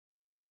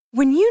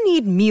When you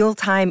need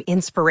mealtime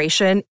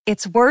inspiration,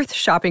 it's worth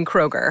shopping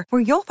Kroger,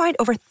 where you'll find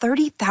over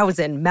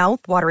 30,000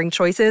 mouth-watering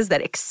choices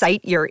that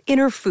excite your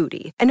inner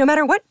foodie. And no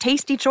matter what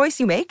tasty choice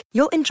you make,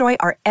 you'll enjoy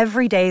our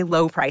everyday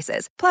low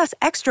prices, plus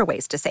extra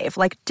ways to save,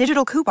 like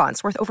digital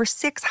coupons worth over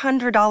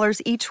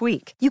 $600 each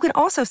week. You can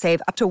also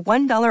save up to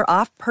 $1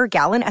 off per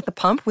gallon at the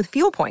pump with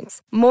fuel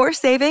points. More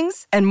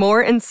savings and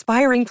more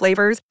inspiring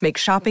flavors make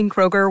shopping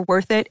Kroger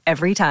worth it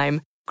every time.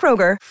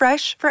 Kroger,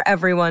 fresh for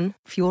everyone.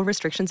 Fuel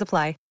restrictions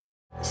apply.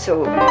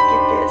 So get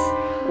this,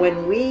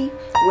 when we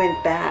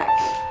went back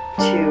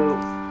to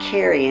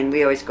Cary, and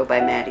we always go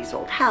by Maddie's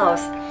old house,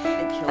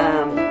 and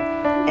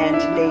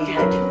they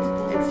had,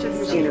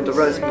 the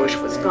rose bush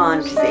was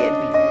gone because they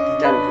had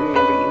done,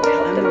 remember you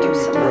helped them do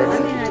some of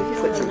it,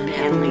 put some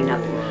paneling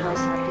up in the house.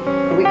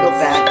 And we go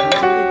back,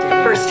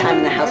 first time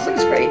in the house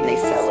looks great and they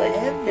sell it.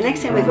 The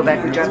next time we go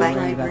back, we drive by,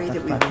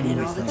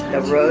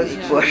 the rose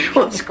bush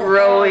was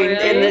growing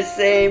in the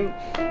same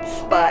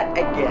spot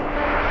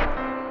again.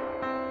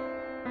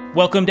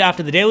 Welcome to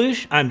After the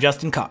Deluge. I'm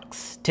Justin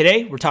Cox.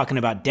 Today, we're talking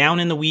about Down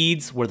in the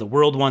Weeds, Where the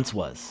World Once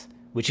Was,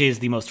 which is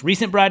the most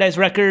recent Bright Eyes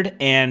record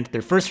and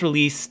their first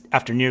release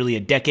after nearly a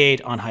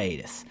decade on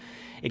hiatus.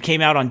 It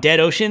came out on Dead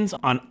Oceans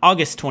on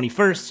August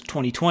 21st,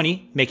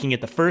 2020, making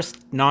it the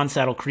first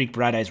non-Saddle Creek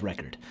Bright Eyes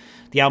record.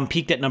 The album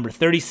peaked at number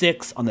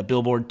 36 on the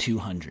Billboard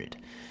 200.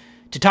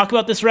 To talk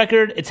about this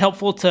record, it's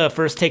helpful to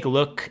first take a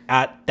look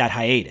at that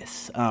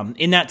hiatus.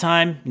 In that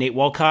time, Nate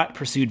Walcott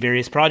pursued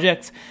various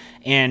projects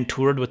and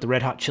toured with the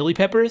Red Hot Chili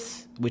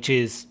Peppers, which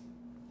is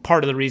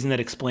part of the reason that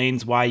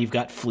explains why you've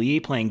got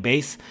Flea playing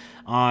bass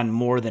on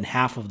more than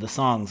half of the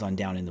songs on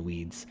Down in the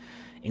Weeds,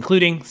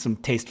 including some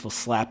tasteful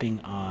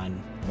slapping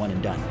on One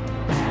and Done.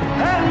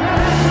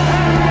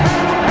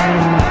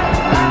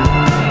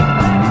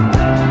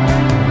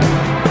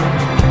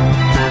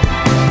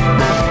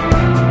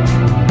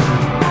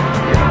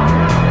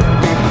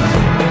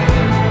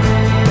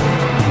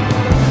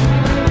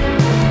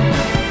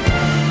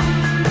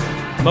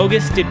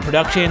 Mogis did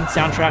production,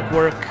 soundtrack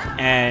work,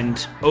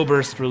 and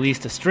Oberst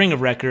released a string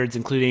of records,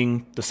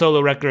 including the solo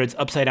records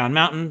Upside Down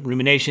Mountain,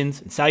 Ruminations,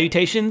 and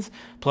Salutations,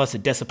 plus a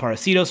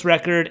Desaparecidos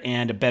record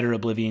and a Better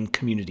Oblivion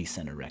Community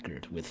Center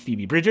record with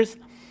Phoebe Bridgers.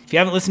 If you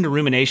haven't listened to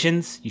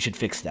Ruminations, you should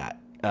fix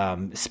that.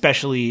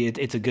 Especially,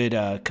 it's a good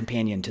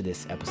companion to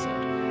this episode.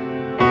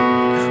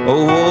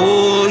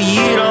 Oh,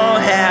 you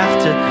don't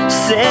have to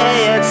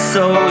say it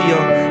so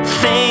you're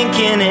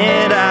thinking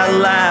it out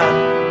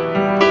loud.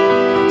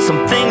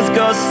 Some things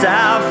go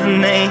south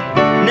and they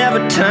never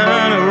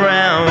turn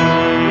around.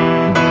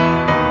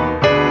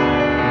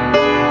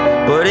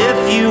 But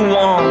if you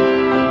want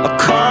a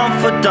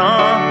confidant,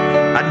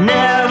 I'd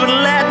never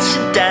let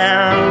you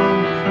down.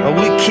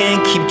 We can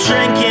keep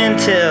drinking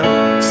till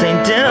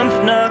St.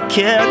 Dymphna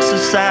kicks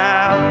us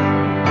out.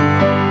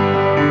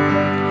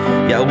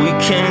 Yeah, we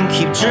can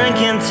keep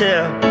drinking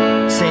till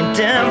St.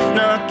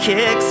 Dymphna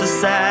kicks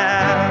us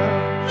out.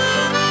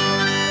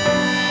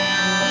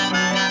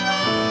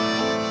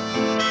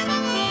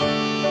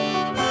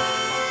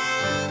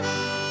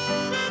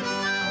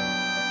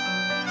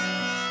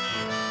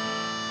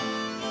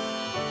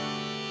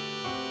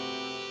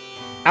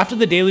 After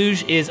the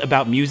Deluge is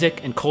about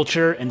music and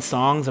culture and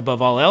songs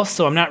above all else,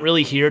 so I'm not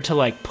really here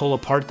to pull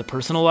apart the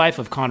personal life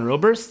of Conor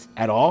Oberst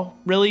at all,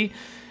 really.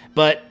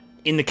 But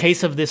in the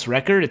case of this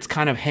record, it's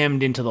kind of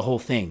hemmed into the whole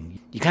thing.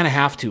 You kind of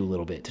have to a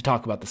little bit to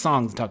talk about the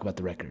songs and talk about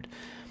the record.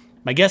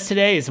 My guest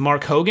today is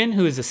Mark Hogan,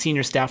 who is a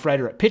senior staff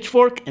writer at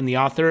Pitchfork and the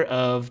author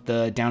of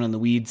the Down in the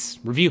Weeds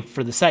review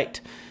for the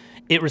site.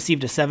 It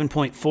received a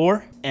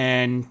 7.4,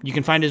 and you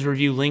can find his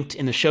review linked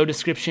in the show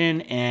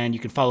description, and you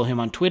can follow him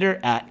on Twitter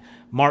at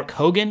Mark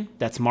Hogan.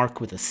 That's Mark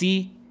with a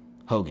C,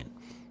 Hogan.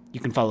 You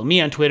can follow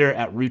me on Twitter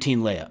at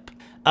Routine Layup.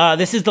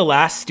 This is the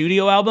last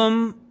studio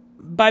album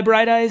by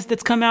Bright Eyes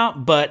that's come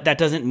out, but that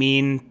doesn't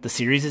mean the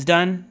series is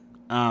done.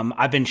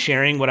 I've been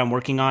sharing what I'm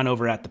working on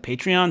over at the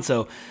Patreon,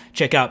 so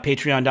check out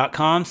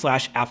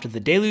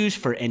patreon.com/afterthedeluge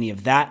for any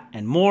of that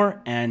and more.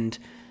 And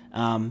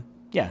some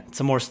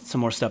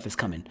more stuff is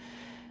coming.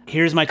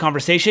 Here's my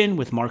conversation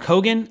with Mark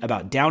Hogan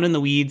about Down in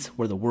the Weeds,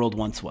 Where the World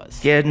Once Was.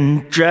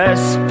 Getting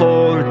dressed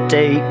for a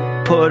date,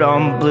 put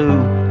on blue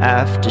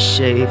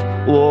aftershave,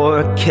 wore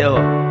a kilt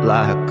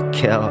like a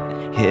Celt,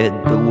 hid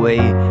the way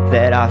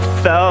that I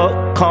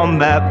felt,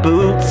 combat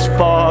boots,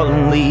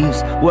 fallen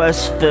leaves,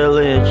 West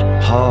Village,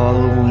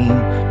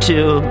 Halloween,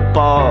 till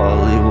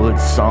Bollywood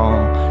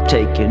song,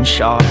 taking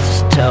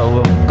shots till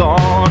we're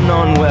gone,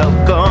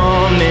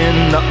 unwelcome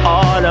in the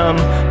autumn,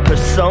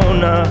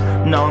 persona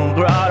non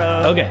grata.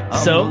 Okay,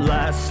 so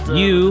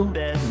you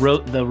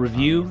wrote the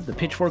review, the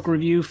Pitchfork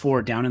review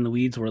for Down in the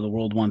Weeds, Where the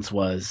World Once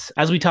Was.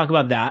 As we talk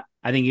about that,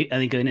 I think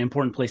an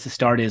important place to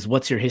start is,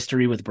 what's your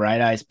history with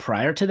Bright Eyes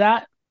prior to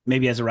that?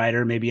 Maybe as a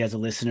writer, maybe as a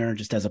listener,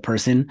 just as a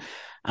person.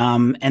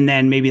 And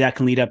then maybe that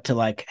can lead up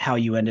to how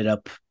you ended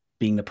up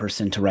being the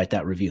person to write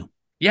that review.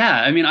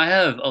 Yeah, I mean, I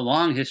have a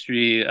long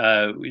history,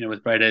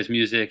 with Bright Eyes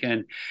music,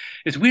 and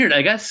it's weird.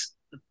 I guess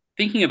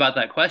thinking about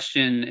that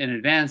question in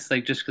advance,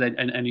 like just because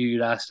I knew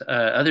you'd asked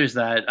others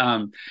that,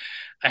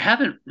 I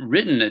haven't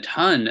written a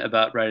ton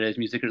about Bright Eyes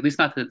music, or at least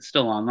not that it's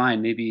still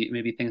online.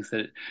 Maybe things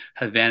that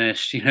have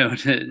vanished,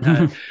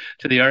 to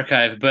the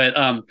archive. But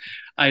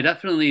I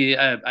definitely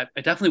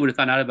would have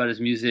found out about his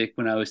music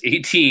when I was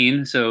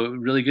 18. So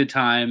really good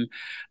time.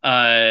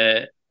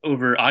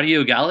 Over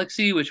Audio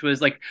Galaxy, which was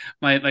like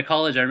my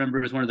college, I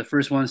remember, was one of the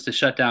first ones to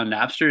shut down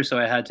Napster. So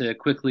I had to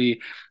quickly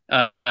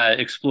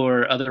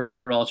explore other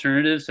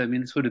alternatives. I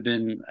mean, this would have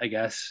been, I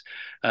guess,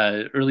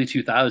 early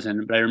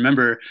 2000. But I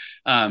remember,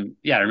 I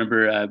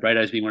remember Bright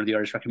Eyes being one of the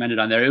artists recommended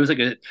on there. It was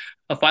like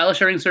a file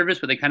sharing service,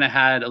 but they kind of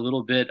had a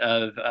little bit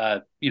of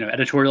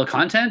editorial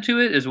content to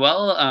it as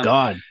well.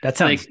 God, that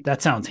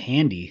sounds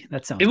handy.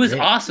 That sounds it was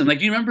great. awesome. Like,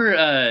 do you remember?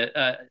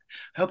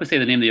 I hope I say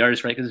the name of the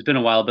artist right because it's been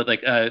a while. But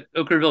like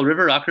Ockerville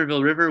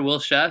River, Will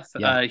Sheff.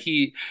 Yeah.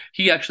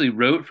 He actually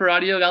wrote for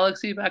Audio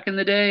Galaxy back in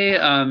the day.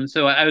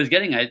 So I was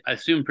getting, I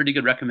assume, pretty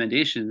good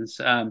recommendations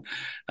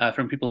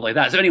from people like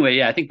that. So anyway,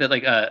 yeah, I think that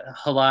like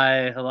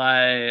Halai,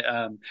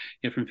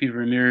 from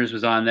Fever and Mirrors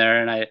was on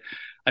there, and I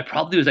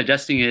probably was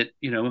digesting it,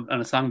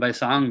 on a song by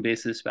song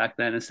basis back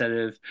then instead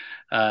of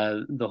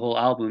the whole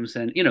albums.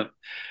 And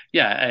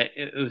I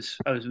was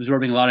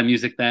absorbing a lot of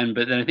music then.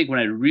 But then I think when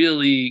I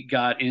really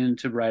got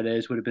into Bright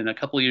Eyes would have been a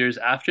couple years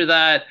after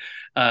that,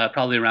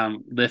 probably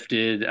around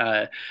Lifted.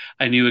 I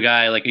knew a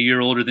guy like a year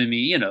older than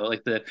me,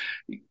 like the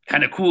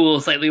kind of cool,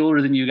 slightly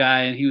older than you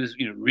guy, and he was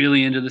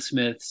really into the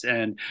Smiths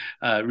and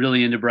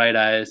really into Bright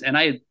Eyes. And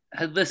I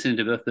had listened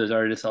to both those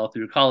artists all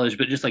through college,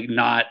 but just like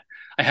not.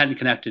 I hadn't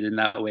connected in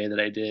that way that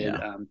I did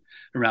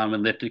around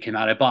when Lifted came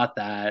out. I bought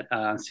that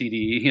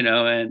CD,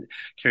 and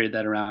carried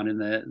that around in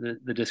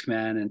the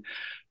Discman, and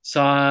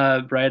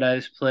saw Bright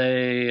Eyes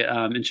play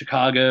in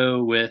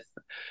Chicago with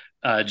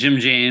Jim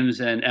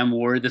James and M.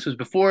 Ward. This was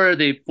before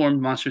they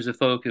formed Monsters of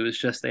Folk. It was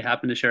just they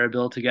happened to share a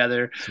bill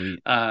together. Sweet.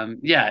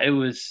 It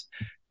was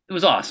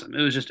awesome.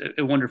 It was just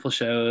a wonderful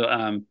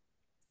show.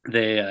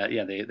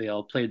 They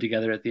all played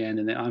together at the end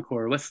in the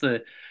encore. What's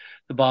the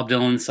Bob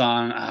Dylan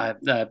song,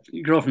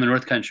 "Girl from the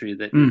North Country"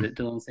 that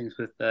Dylan sings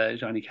with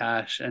Johnny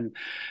Cash, and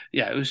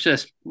it was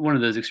just one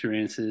of those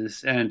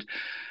experiences. And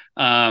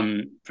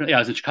I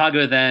was in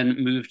Chicago,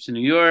 then moved to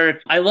New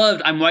York. I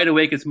loved "I'm Wide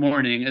Awake It's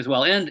Morning" as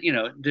well, and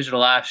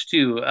Digital Ash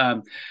too.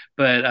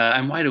 But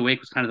 "I'm Wide Awake"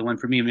 was kind of the one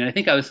for me. I mean, I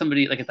think I was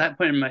somebody like at that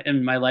point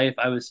in my life,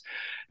 I was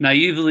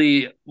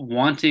naively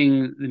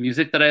wanting the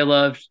music that I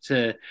loved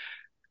to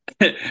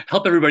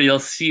help everybody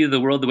else see the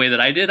world the way that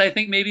I did, I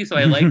think maybe. So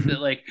I liked that,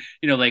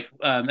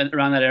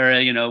 around that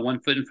era, one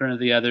foot in front of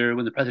the other,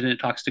 when the president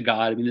talks to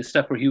God. I mean, this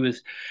stuff where he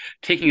was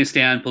taking a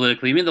stand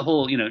politically. I mean, the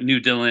whole, new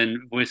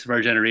Dylan, voice of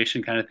our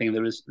generation kind of thing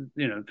that was,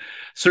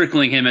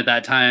 circling him at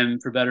that time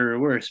for better or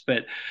worse.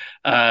 But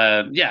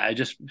I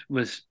just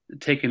was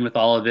taken with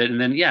all of it. And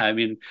then, I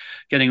mean,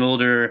 getting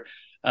older,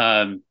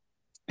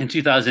 in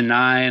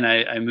 2009,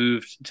 I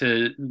moved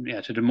to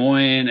Des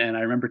Moines, and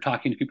I remember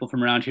talking to people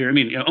from around here. I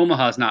mean,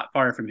 Omaha's not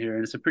far from here,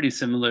 and it's a pretty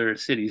similar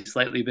city,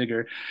 slightly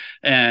bigger.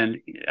 And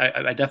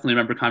I definitely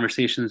remember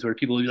conversations where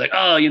people would be like,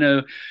 "Oh,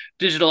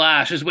 Digital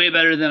Ash is way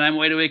better than I'm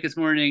Wide Awake This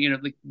Morning."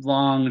 Like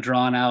long,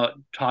 drawn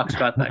out talks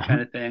about that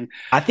kind of thing.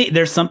 I think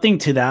there's something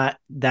to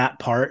that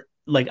part.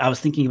 Like I was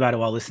thinking about it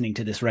while listening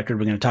to this record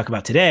we're going to talk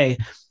about today.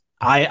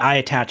 I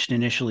attached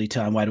initially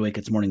to "I'm Wide Awake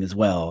It's Morning" as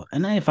well.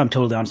 And if I'm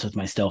totally honest with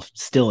myself,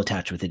 still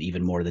attached with it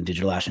even more than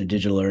Digital Ash and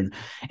Digital Learn.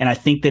 And I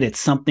think that it's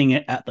something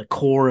at the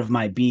core of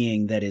my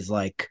being that is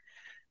like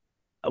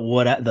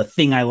the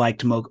thing I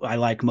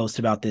like most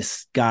about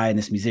this guy and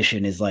this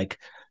musician is like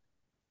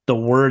the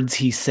words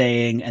he's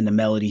saying and the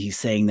melody he's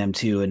saying them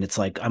to. And it's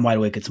like "I'm Wide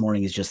Awake It's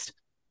Morning" is just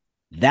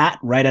that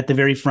right at the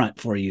very front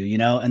for you,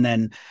 and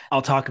then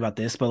I'll talk about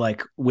this, but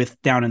like with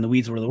Down in the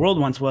Weeds Where the World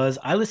Once Was,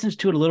 I listened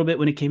to it a little bit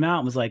when it came out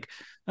and was like,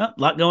 a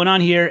lot going on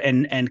here,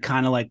 and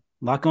kind of like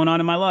a lot going on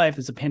in my life.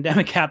 There's a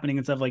pandemic happening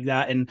and stuff like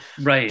that, and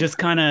right, just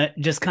kind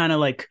of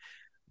like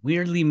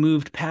weirdly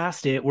moved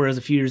past it. Whereas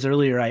a few years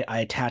earlier, I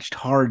attached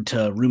hard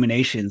to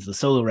Ruminations, the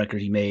solo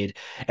record he made.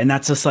 And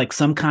that's just like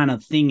some kind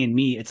of thing in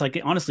me. It's like,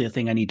 honestly, a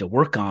thing I need to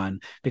work on,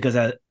 because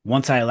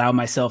once I allow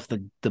myself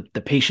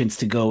the patience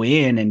to go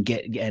in and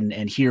get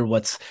and hear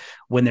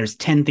when there's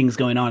 10 things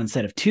going on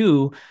instead of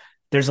 2,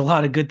 there's a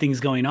lot of good things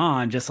going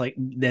on, just like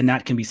then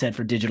that can be said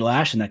for Digital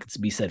Ash, and that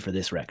could be said for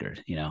this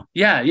record, Yeah.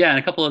 And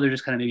a couple other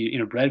just kind of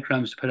maybe,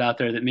 breadcrumbs to put out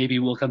there that maybe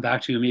we'll come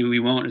back to, maybe we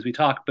won't as we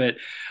talk. But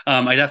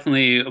I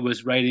definitely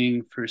was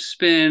writing for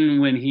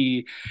Spin when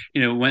he,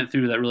 went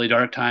through that really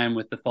dark time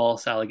with the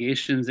false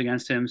allegations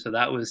against him. So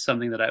that was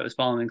something that I was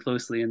following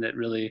closely and that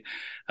really,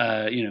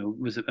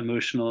 was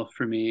emotional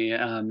for me.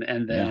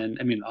 And then,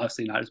 I mean,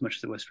 obviously not as much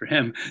as it was for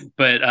him,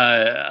 but,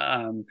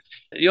 and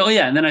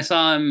then I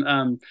saw him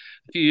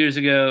a few years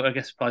ago, I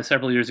guess probably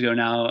several years ago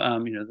now.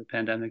 The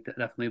pandemic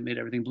definitely made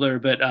everything blur,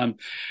 but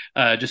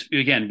just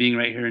again being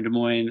right here in Des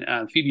Moines,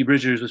 Phoebe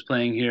Bridgers was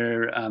playing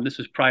here. This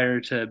was prior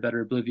to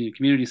Better Oblivion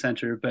Community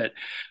Center, but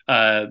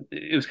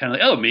it was kind of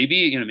like, oh,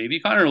 maybe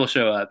Connor will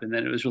show up, and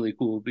then it was really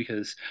cool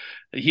because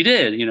he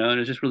did, and it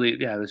was just really,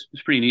 it was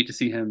pretty neat to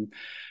see him.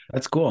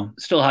 That's cool.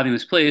 Still having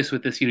this place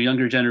with this,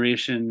 younger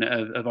generation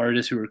of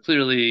artists who are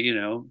clearly,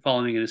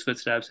 following in his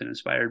footsteps and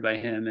inspired by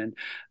him, and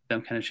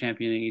them kind of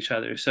championing each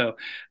other. So,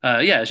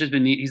 it's just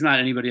been neat. He's not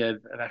anybody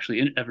I've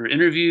actually ever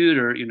interviewed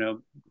or,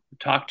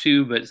 talked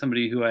to, but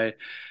somebody who I'm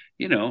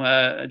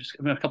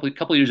a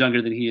couple years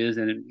younger than he is,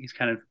 and he's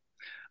kind of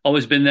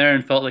always been there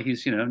and felt like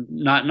he's,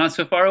 not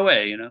so far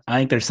away, I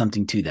think there's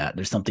something to that.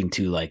 There's something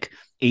to like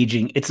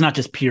aging. It's not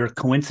just pure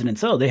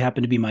coincidence. Oh, they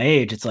happen to be my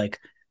age. It's like,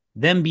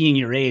 them being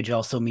your age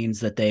also means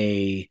that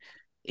they,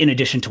 in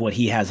addition to what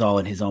he has all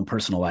in his own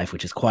personal life,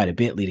 which is quite a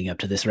bit leading up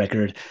to this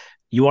record,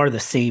 you are the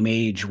same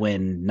age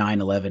when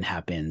 9/11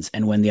 happens,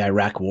 and when the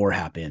Iraq war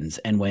happens,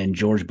 and when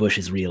George Bush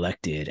is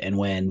reelected, and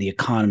when the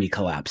economy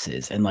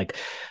collapses. And like,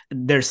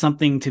 there's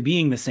something to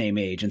being the same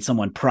age and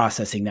someone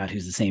processing that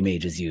who's the same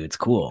age as you. It's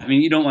cool. I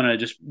mean, you don't want to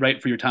just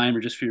write for your time or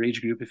just for your age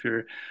group. If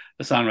you're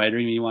a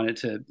songwriter, you want it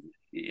to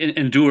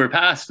endure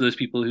past those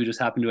people who just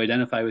happen to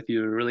identify with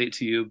you or relate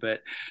to you.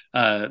 But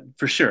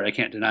for sure, I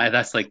can't deny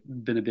that's like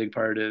been a big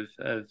part of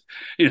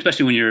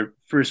especially when you're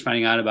first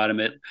finding out about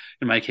him in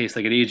my case,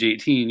 like at age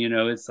 18,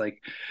 it's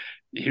like,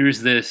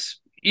 here's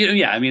this,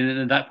 I mean,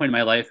 at that point in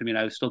my life,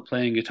 I was still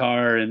playing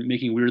guitar and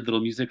making weird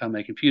little music on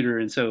my computer.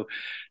 And so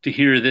to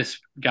hear this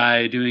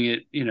guy doing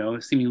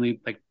it,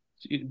 seemingly like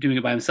doing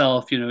it by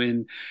himself,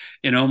 in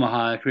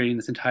Omaha, creating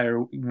this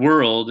entire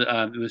world,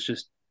 it was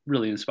just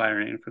really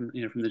inspiring from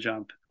the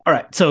jump. All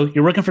right. So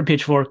you're working for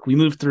Pitchfork. We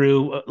moved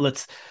through,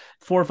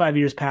 4 or 5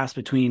 years passed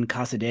between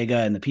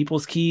Cassadaga and the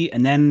People's Key,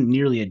 and then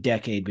nearly a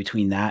decade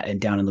between that and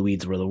Down in the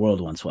Weeds Where the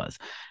World Once Was.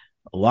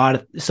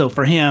 So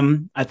for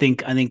him, I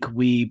think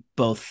we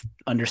both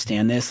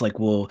understand this. Like,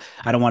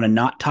 I don't want to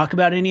not talk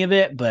about any of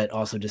it, but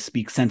also just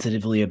speak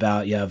sensitively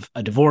about, you have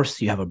a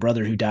divorce, you have a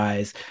brother who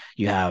dies,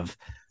 you have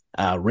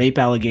rape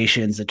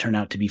allegations that turn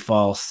out to be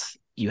false,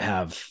 you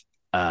have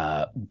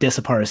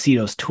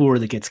Desaparecidos tour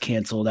that gets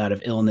canceled out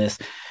of illness.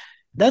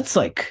 That's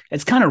like,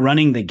 it's kind of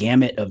running the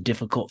gamut of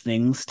difficult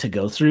things to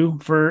go through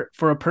for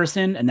a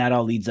person, and that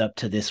all leads up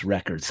to this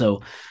record.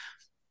 So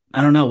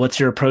I don't know, what's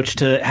your approach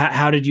to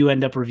how did you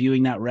end up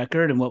reviewing that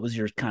record, and what was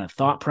your kind of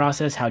thought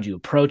process? How did you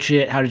approach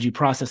it? How did you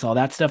process all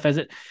that stuff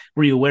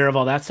were you aware of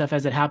all that stuff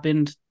as it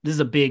happened? This is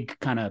a big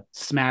kind of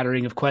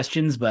smattering of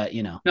questions, but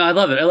No, I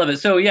love it.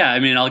 So yeah,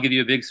 I'll give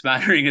you a big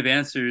smattering of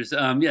answers.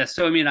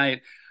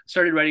 I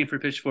started writing for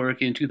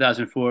Pitchfork in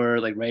 2004,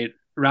 like right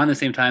around the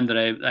same time that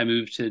I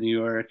moved to New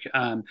York.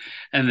 And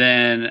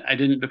then I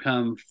didn't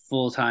become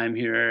full-time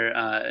here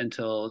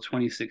until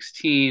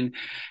 2016.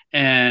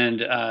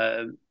 And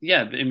I've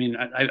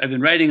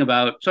been writing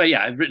about,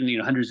 I've written,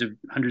 hundreds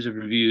of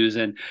reviews,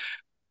 and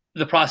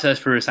the process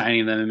for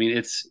assigning them,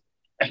 it's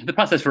the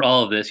process for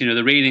all of this,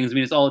 the ratings,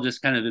 it's all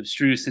just kind of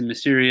abstruse and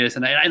mysterious.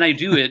 And I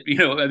do it,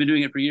 I've been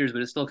doing it for years,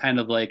 but it's still kind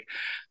of like,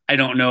 I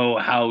don't know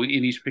how in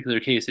each particular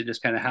case it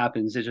just kind of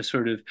happens. It just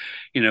sort of,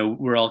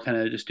 we're all kind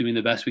of just doing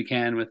the best we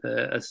can with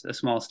a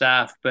small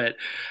staff. But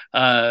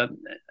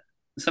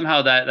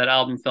somehow that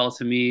album fell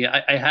to me.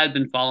 I had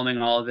been following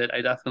all of it.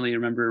 I definitely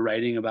remember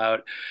writing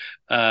about,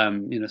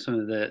 some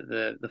of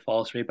the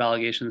false rape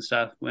allegation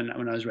stuff when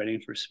I was writing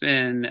for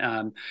Spin.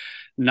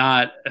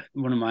 Not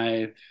one of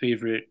my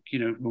favorite,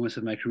 moments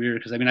of my career,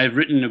 because I've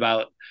written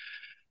about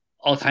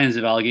all kinds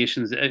of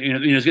allegations.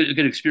 It's a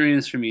good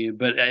experience for me,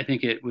 but I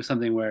think it was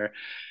something where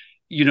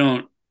you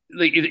don't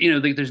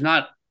there's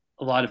not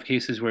a lot of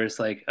cases where it's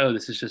like, oh,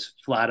 this is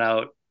just flat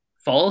out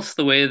false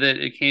the way that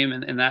it came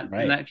in that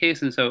right. In that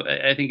case. And so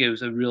I think it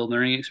was a real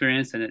learning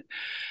experience. And it,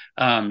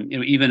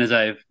 even as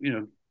I've,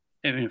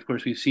 of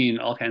course, we've seen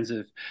all kinds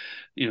of,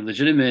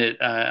 legitimate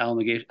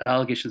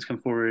allegations come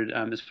forward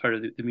as part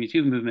of the Me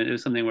Too movement. It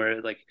was something where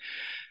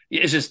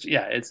it's just,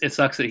 it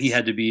sucks that he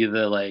had to be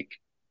the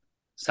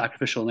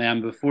sacrificial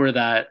lamb before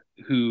that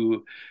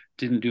who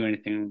didn't do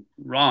anything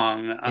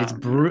wrong.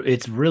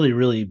 It's really,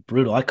 really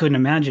brutal. I couldn't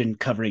imagine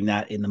covering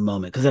that in the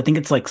moment, because I think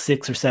it's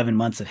 6 or 7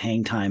 months of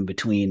hang time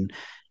between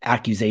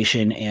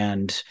accusation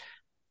and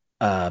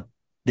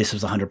this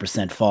was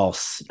 100%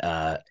 false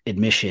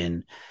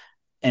admission.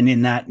 And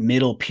in that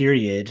middle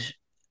period,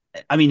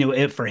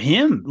 for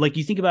him,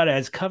 you think about it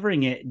as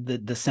covering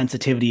it, the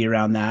sensitivity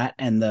around that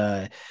and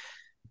the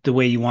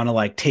way you want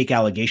to take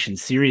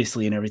allegations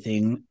seriously and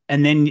everything.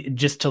 And then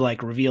just to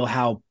reveal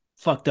how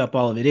fucked up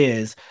all of it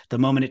is, the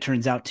moment it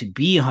turns out to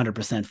be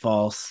 100%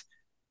 false,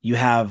 you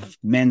have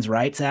men's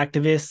rights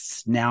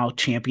activists now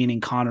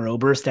championing Conor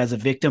Oberst as a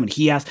victim. And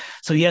he has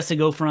to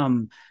go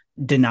from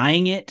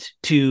denying it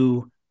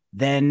to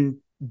then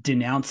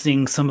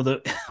denouncing some of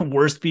the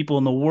worst people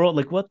in the world.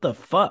 Like, what the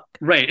fuck?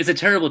 Right. It's a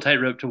terrible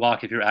tightrope to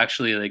walk if you're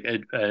actually like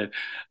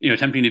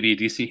attempting to be a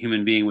decent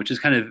human being, which is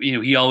kind of,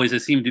 he always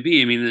has seemed to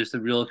be. I mean, there's the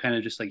real kind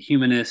of just like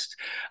humanist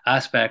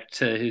aspect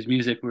to his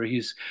music where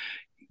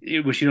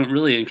which you don't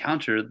really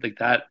encounter like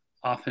that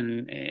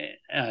often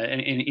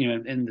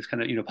in this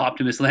kind of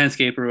populist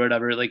landscape or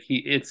whatever. Like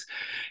he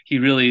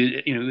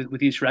really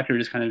with each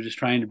record is kind of just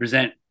trying to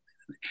present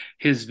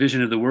his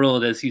vision of the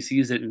world as he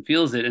sees it and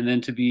feels it, and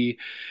then to be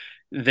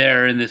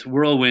there in this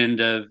whirlwind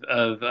of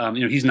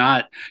he's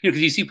not, because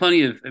you see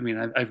plenty of, I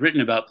mean, I've written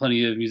about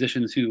plenty of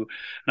musicians who,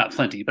 not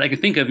plenty, but I can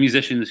think of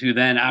musicians who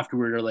then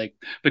afterward are like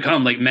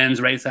become like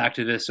men's rights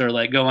activists or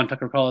like go on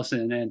Tucker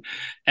Carlson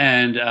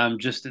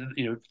and just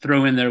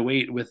throw in their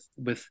weight with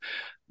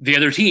the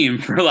other team,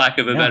 for lack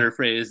of a better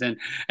phrase. And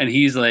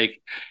he's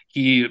like,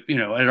 he had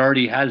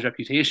already had his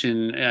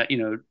reputation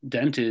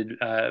damaged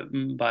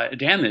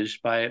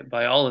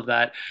by all of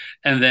that,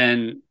 and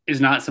then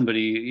is not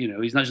somebody,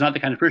 he's not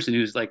the kind of person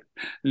who's like,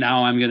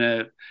 now I'm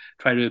gonna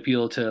try to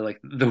appeal to like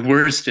the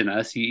worst in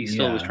us. He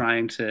still was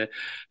trying to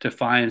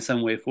find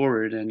some way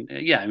forward. And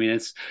I mean,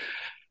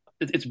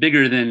 it's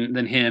bigger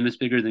than him. It's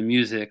bigger than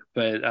music,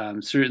 but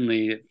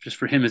certainly just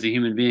for him as a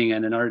human being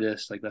and an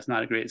artist, like that's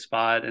not a great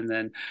spot. And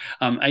then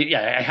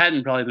I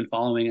hadn't probably been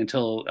following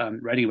until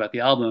writing about the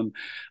album,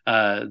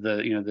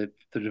 the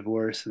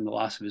divorce and the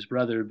loss of his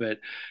brother, but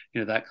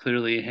that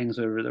clearly hangs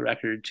over the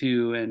record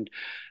too. And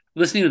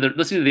listening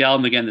to the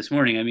album again this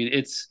morning, I mean,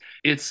 it's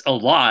a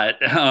lot,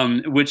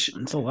 which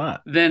it's a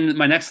lot. Then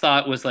my next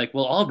thought was like,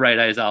 well, all Bright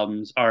Eyes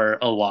albums are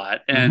a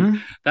lot.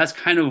 And that's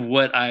kind of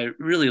what I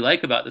really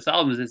like about this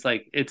album is it's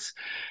like, it's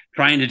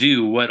trying to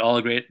do what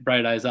all great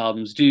Bright Eyes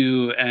albums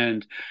do,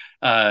 and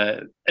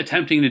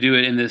attempting to do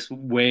it in this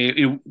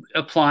way,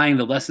 applying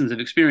the lessons of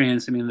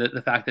experience. I mean,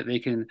 the fact that they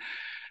can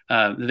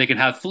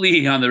have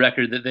Flea on the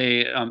record, that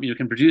they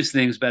can produce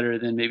things better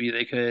than maybe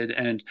they could,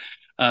 and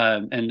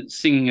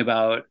singing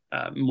about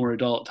more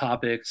adult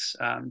topics,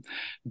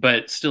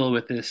 but still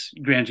with this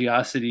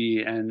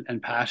grandiosity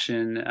and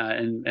passion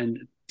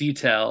and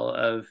detail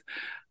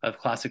of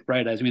classic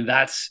Bright Eyes. I mean,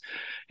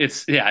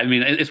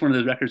 it's one of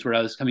those records where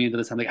I was coming into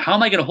this, I'm like, how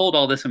am I going to hold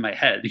all this in my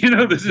head?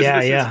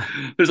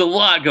 There's a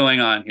lot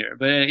going on here.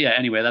 But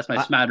anyway, that's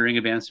my smattering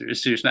of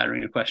answers to your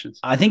smattering of questions.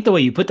 I think the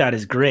way you put that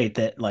is great,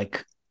 that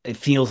like, it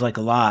feels like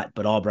a lot,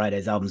 but all Bright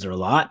Eyes albums are a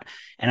lot.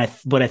 And I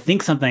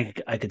think something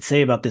I could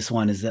say about this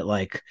one is that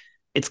like,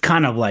 it's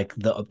kind of like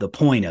the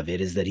point of it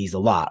is that he's a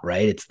lot,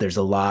 right? There's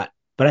a lot,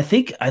 but I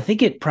think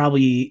you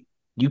probably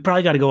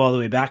got to go all the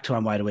way back to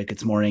I'm Wide Awake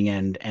It's Morning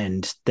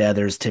and the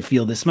others to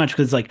feel this much.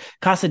 Cause like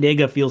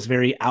Cassadaga feels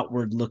very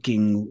outward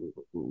looking,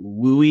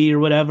 wooey or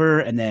whatever.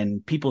 And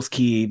then People's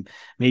Key,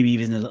 maybe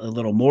even a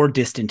little more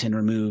distant and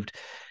removed.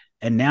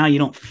 And now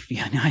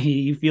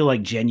you feel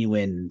like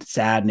genuine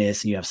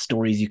sadness, and you have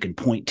stories you can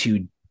point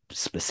to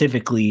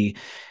specifically.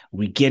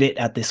 We get it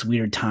at this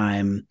weird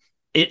time.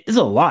 It is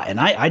a lot. And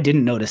I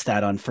didn't notice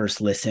that on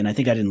first listen. I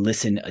think I didn't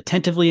listen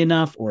attentively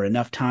enough or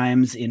enough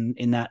times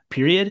in that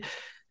period,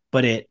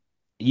 but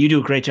you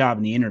do a great job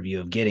in the interview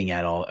of getting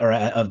at all, or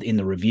in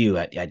the review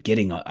at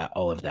getting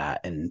all of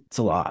that. And it's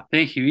a lot.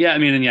 Thank you. Yeah. I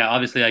mean, and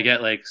obviously I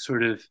get like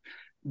sort of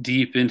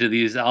deep into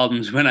these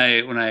albums when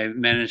I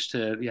managed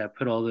to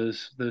put all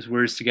those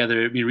words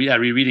together. I mean,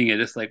 rereading it,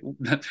 it's like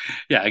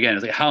again,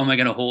 it's like, how am I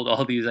going to hold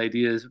all these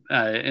ideas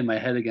in my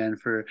head again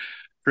for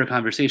a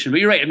conversation?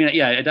 But you're right. I mean,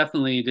 I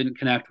definitely didn't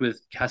connect with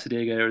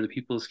Cassadaga or the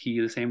People's Key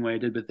the same way I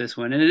did with this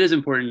one. And it is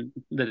important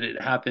that it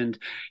happened,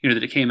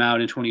 that it came out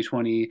in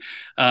 2020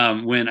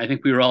 when I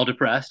think we were all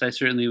depressed. I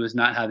certainly was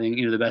not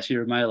having the best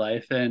year of my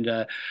life, and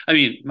I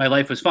mean, my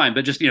life was fine,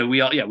 but just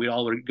we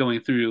all were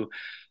going through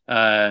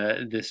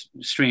this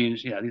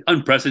strange, these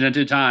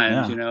unprecedented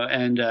times,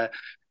 and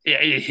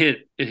it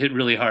hit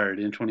really hard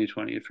in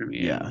 2020 for me.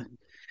 Yeah.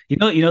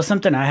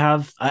 Something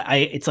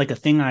it's like a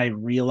thing I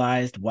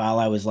realized while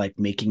I was like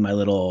making my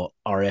little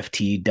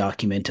RFT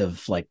document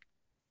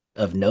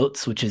of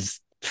notes, which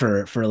is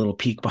for a little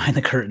peek behind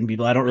the curtain,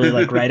 people. I don't really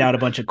like write out a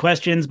bunch of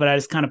questions, but I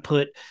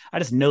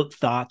just note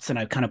thoughts, and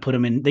I kind of put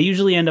them in. They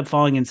usually end up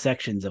falling in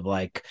sections of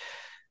like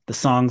the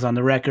songs on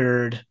the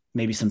record,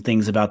 maybe some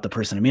things about the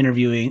person I'm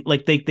interviewing.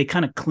 Like they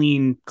kind of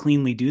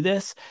cleanly do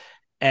this.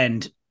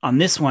 And on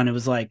this one, it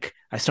was like,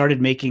 I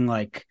started making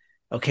like,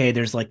 okay,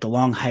 there's like the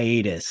long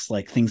hiatus,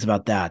 like things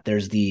about that.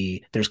 There's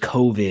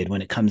COVID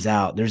when it comes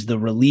out. There's the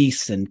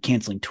release and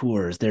canceling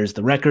tours. There's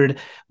the record,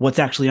 what's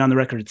actually on the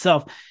record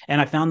itself. And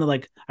I found that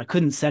like, I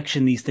couldn't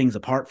section these things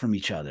apart from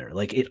each other.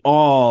 Like it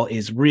all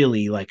is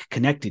really like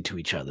connected to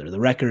each other. The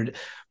record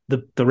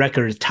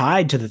is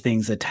tied to the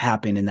things that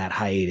happen in that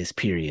hiatus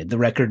period. The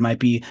record might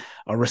be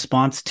a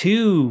response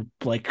to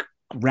like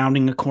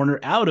rounding a corner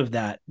out of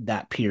that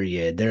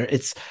period.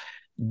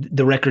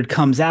 The record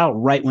comes out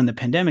right when the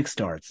pandemic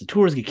starts. The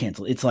tours get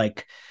canceled. It's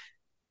like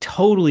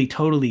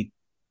totally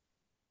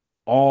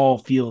all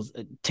feels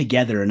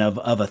together and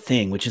of a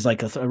thing, which is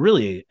like a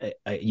really,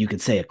 you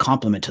could say, a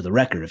compliment to the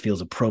record. It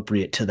feels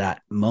appropriate to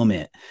that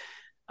moment.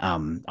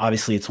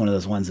 Obviously, it's one of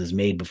those ones that's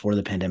made before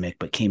the pandemic,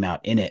 but came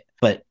out in it.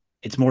 But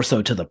it's more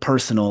so to the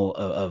personal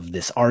of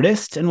this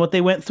artist and what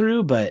they went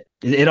through. But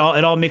it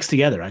all mixed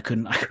together. I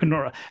couldn't.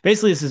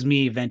 Basically, this is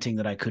me venting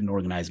that I couldn't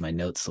organize my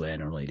notes the way I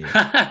normally do.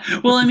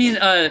 Well,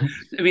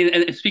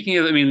 and speaking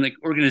of, like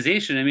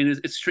organization,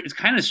 it's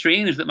kind of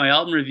strange that my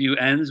album review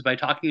ends by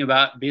talking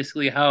about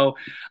basically how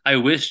I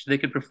wished they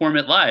could perform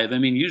it live.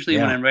 Usually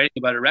when I'm writing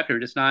about a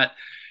record, it's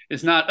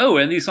not, oh,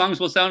 and these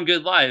songs will sound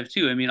good live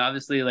too.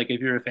 Obviously, like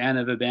if you're a fan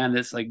of a band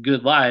that's like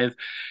good live,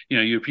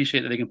 you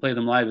appreciate that they can play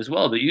them live as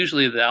well. But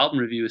usually the album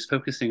review is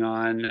focusing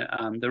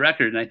on the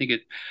record. And I think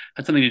it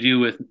had something to do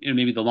with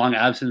maybe the long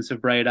absence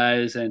of Bright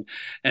Eyes and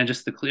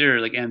just the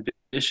clear like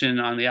ambition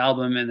on the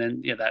album. And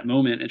then, that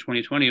moment in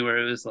 2020 where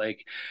it was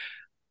like,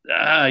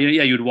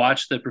 you would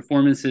watch the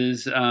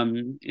performances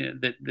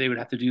that they would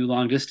have to do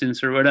long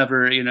distance or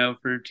whatever,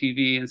 for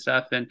TV and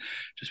stuff, and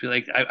just be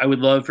like, I would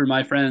love for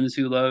my friends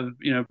who love,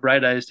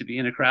 Bright Eyes to be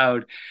in a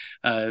crowd,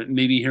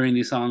 maybe hearing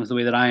these songs the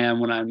way that I am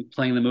when I'm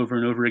playing them over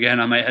and over again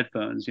on my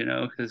headphones,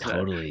 because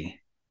totally.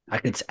 I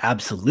could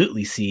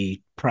absolutely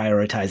see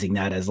prioritizing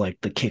that as like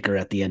the kicker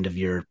at the end of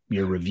your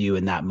review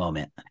in that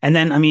moment. And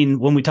then,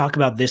 when we talk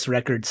about this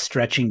record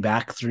stretching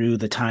back through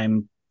the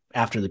time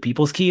after the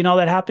People's Key and all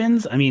that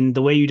happens,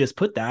 the way you just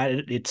put that,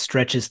 it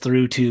stretches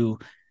through to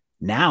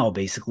now,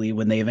 basically,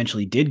 when they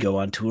eventually did go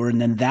on tour,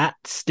 and then that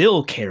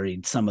still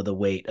carried some of the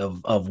weight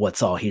of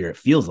what's all here. It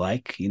feels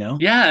like,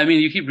 Yeah,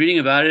 you keep reading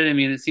about it.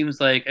 It seems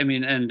like,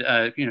 and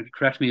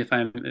correct me if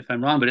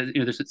I'm wrong, but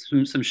there's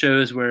some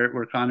shows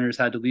where Connor's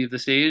had to leave the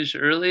stage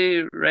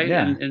early, right?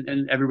 Yeah.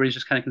 And everybody's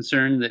just kind of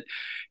concerned that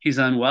he's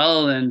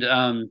unwell,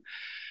 and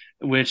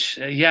which,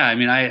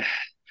 I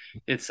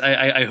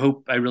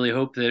really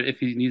hope that if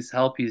he needs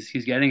help, he's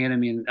getting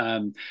it.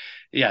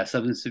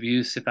 Substance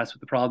abuse, if that's what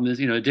the problem is,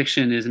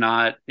 addiction is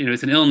not,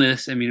 it's an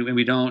illness. And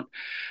we don't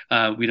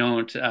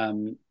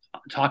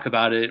talk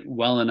about it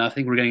well enough. I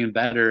think we're getting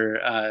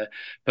better,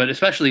 but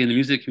especially in the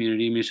music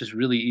community, it's just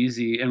really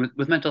easy, and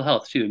with mental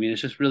health too.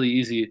 It's just really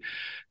easy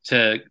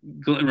to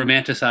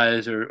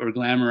romanticize or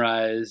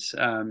glamorize,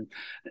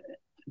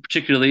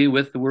 particularly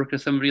with the work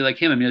of somebody like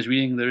him. I was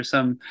reading there's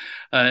some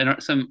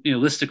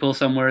listicle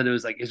somewhere that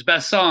was like his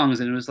best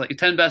songs, and it was like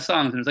 10 best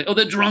songs, and it was like, oh,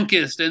 the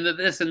drunkest and the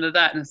this and the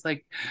that, and it's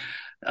like,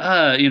 he's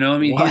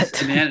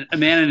a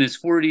man in his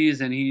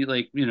 40s, and he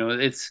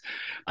it's.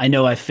 I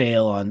know I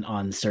fail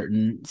on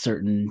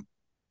certain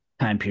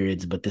time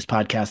periods, but this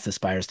podcast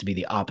aspires to be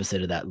the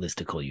opposite of that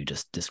listicle you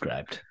just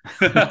described.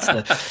 That's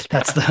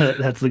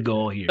the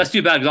goal here. That's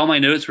too bad, because all my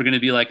notes were going to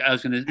be like, I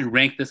was going to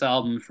rank this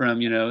album from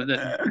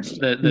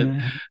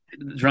the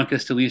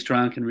drunkest to least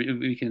drunk, and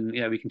we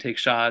can take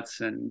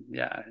shots, and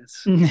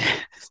it's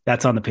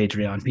that's on the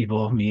Patreon,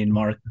 people. Me and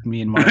Mark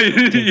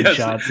taking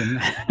shots,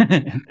 and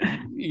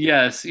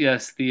yes,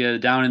 the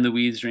Down in the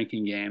Weeds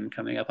drinking game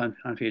coming up on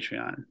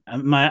Patreon.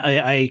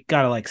 I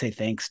gotta say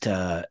thanks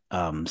to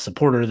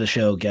supporter of the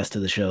show, guest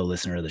of the show,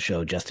 listener of the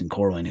show, Justin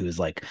Corwin, who is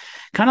like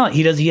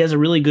he has a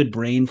really good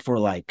brain for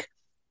like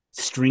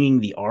stringing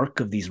the arc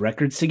of these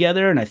records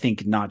together. And I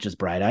think not just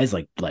Bright Eyes,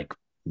 like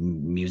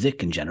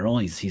music in general.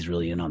 He's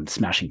really in on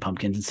Smashing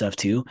Pumpkins and stuff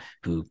too,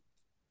 who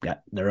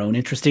got their own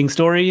interesting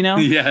story,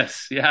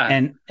 Yes, yeah.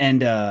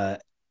 And I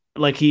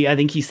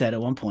think he said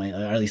at one point,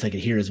 or at least I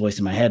could hear his voice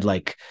in my head,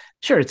 like,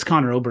 sure, it's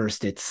Conor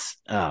Oberst, it's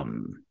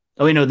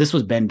this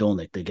was Ben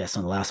Dolnick, the guest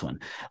on the last one.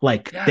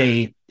 Like,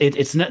 yeah.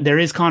 It's not, there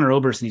is Conor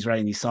Oberst and he's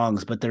writing these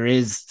songs, but there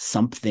is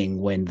something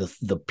when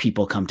the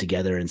people come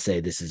together and say,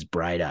 this is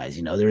Bright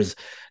Eyes,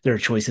 there are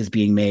choices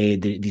being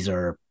made. These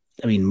are,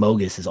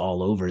 Mogis is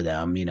all over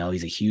them,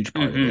 he's a huge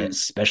part of it,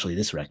 especially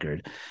this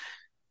record.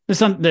 There's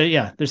something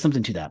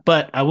to that.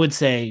 But I would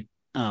say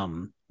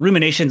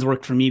Ruminations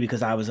worked for me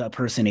because I was a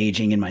person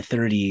aging in my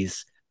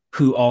 30s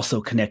who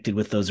also connected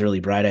with those early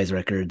Bright Eyes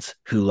records,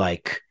 who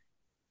like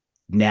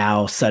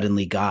now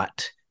suddenly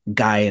got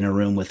guy in a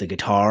room with a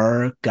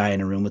guitar, guy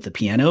in a room with a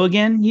piano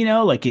again,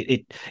 like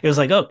it was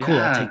like, oh, cool,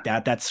 yeah. I'll take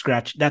that. That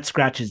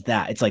scratches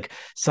that. It's like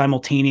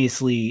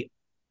simultaneously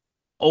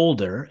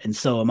older, and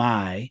so am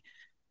I.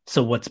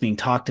 So what's being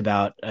talked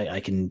about, I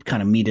can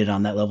kind of meet it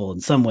on that level in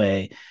some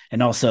way,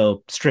 and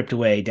also stripped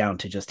away down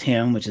to just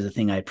him, which is a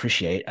thing I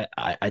appreciate.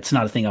 It's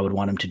not a thing I would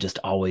want him to just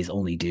always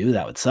only do.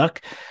 That would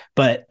suck.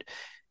 But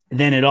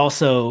then it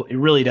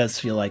really does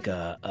feel like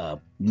a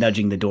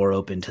nudging the door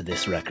open to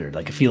this record.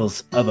 Like it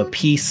feels of a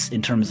piece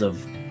in terms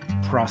of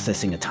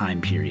processing a time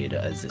period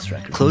as this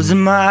record.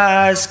 Closing my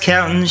eyes,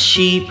 counting the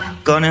sheep,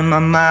 gun in my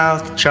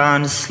mouth,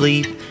 trying to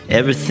sleep.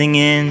 Everything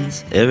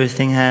ends,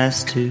 everything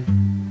has to.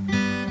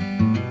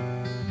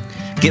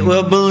 Get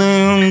well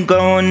balloon,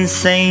 going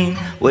insane.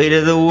 Weight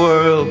of the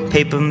world,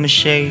 paper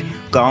mache,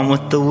 gone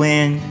with the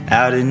wind,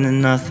 out into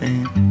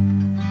nothing.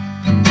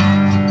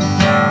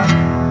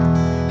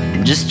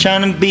 I'm just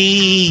trying to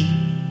be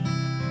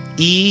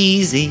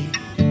easy,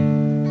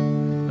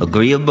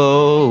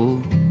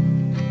 agreeable.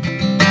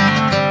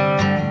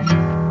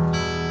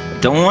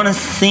 Don't want to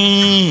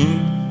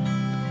seem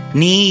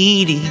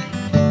needy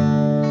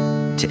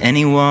to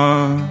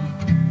anyone.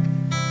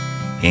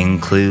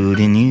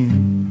 including you.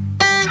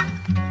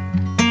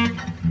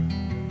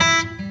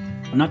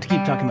 Not to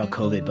keep talking about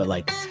COVID, but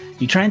like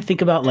you try and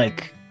think about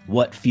like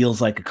what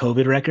feels like a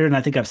COVID record. And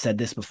I think I've said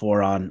this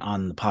before on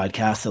the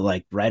podcast, that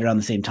like right around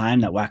the same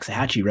time that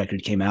Waxahachie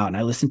record came out, and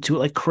I listened to it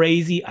like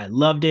crazy. I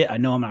loved it. I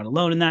know I'm not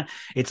alone in that.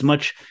 It's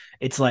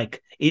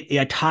like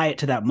I tie it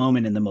to that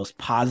moment in the most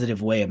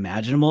positive way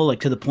imaginable,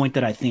 like to the point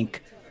that I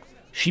think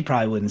she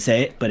probably wouldn't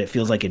say it, but it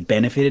feels like it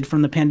benefited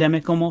from the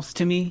pandemic almost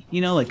to me,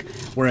 you know, like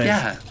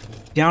whereas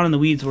Down in the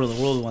Weeds Where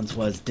the World Once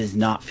Was does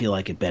not feel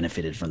like it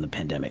benefited from the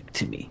pandemic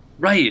to me.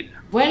 Right.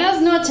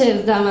 Buenas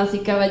noches, damas y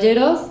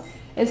caballeros.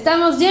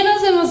 Estamos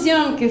llenos de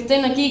emoción que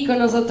estén aquí con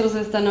nosotros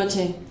esta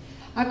noche.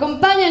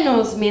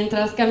 Acompáñenos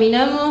mientras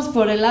caminamos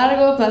por el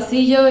largo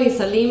pasillo y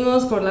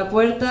salimos por la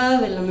puerta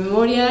de la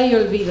memoria y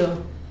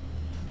olvido.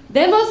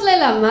 Démosle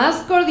la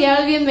más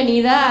cordial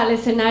bienvenida al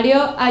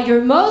escenario a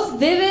Your Most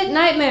Vivid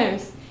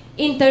Nightmares,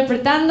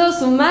 interpretando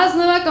su más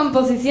nueva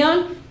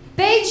composición,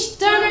 Page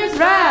Turner's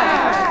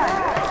Ride.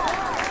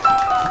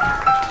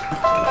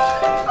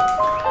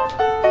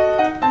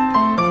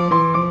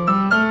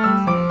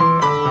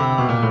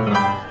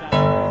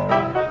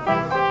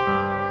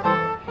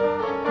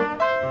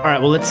 All right,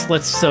 well,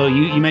 let's. So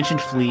you mentioned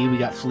Flea. We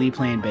got Flea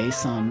playing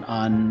bass on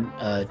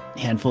a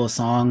handful of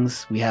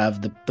songs. We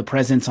have the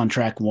presence on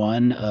track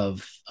one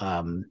of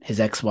his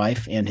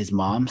ex-wife and his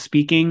mom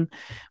speaking.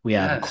 We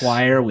have a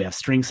choir. We have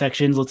string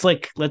sections.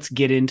 Let's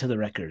get into the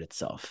record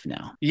itself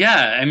now.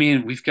 Yeah, I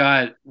mean, we've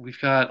got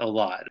a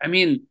lot. I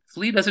mean,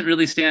 Flea doesn't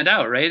really stand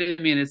out, right?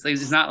 I mean,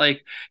 it's not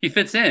like he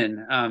fits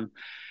in.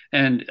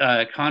 And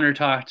Connor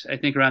talked, I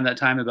think, around that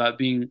time about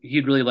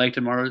he'd really liked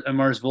a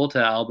Mars Volta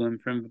album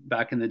from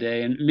back in the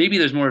day. And maybe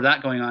there's more of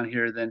that going on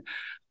here than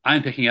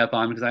I'm picking up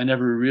on, because I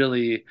never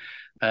really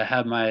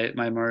had my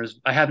Mars.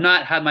 I have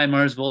not had my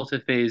Mars Volta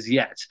phase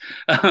yet.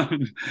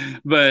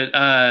 But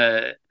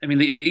I mean,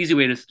 the easy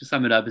way to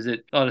sum it up is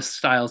that a lot of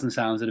styles and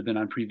sounds that have been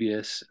on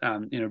previous,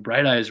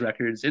 Bright Eyes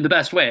records in the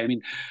best way. I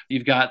mean,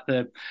 you've got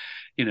the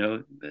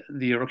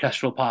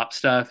orchestral pop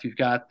stuff. You've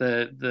got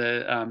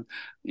the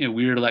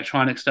weird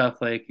electronic stuff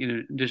like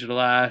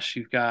Digital Ash.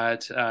 You've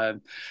got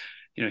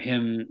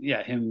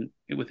him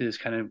with his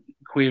kind of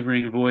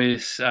quavering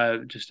voice,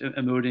 just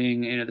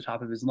emoting at the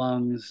top of his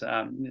lungs,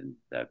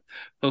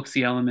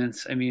 folksy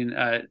elements. I mean,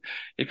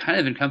 it kind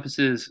of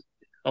encompasses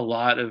a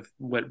lot of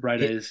what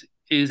Bright Eyes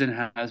is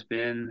and has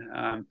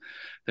been.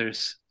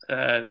 There's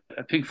a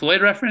Pink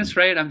Floyd reference,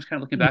 right? I'm just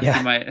kind of looking back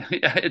through my.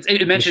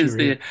 It mentions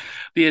the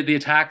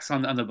attacks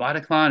on the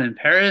Bataclan in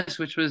Paris,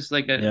 which was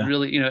like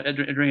really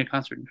during a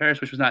concert in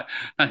Paris, which was not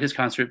his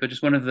concert, but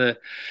just one of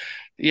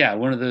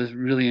those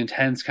really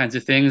intense kinds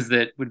of things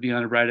that would be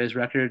on a Bright Eyes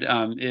record.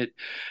 And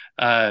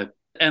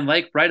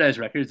like Bright Eyes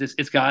records,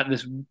 it's got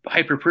this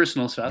hyper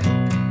personal stuff.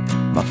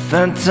 My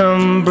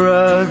phantom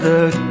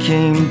brother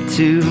came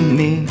to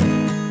me.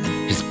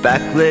 His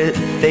backlit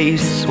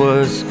face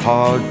was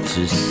hard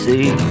to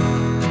see.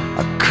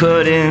 I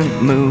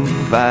couldn't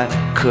move, I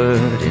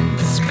couldn't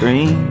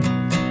scream.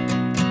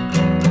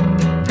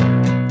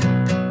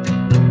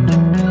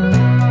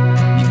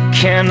 You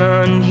can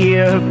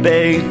unhear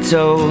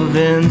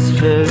Beethoven's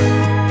Fifth.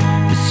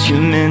 This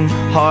human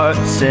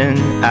hearts in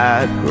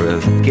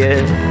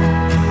aggregate,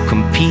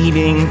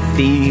 competing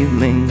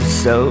feelings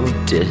so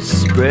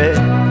disparate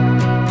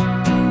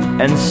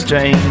and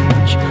strange.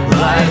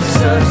 Life's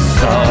a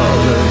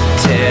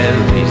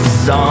solitary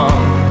song,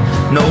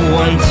 no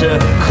one to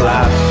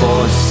clap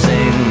or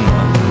sing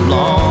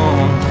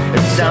along.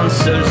 It sounds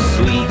so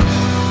sweet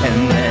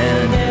and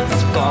then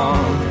it's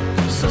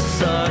gone so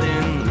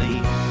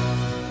suddenly.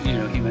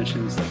 He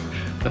mentions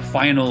the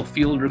final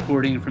field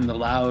recording from the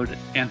Loud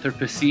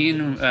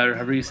Anthropocene, or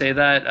however you say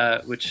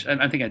that, which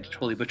I think I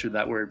totally butchered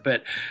that word,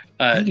 but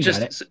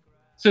just.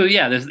 So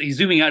he's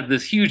zooming out to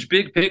this huge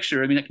big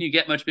picture. I mean, can you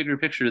get much bigger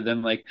picture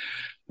than like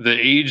the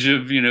age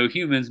of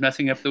humans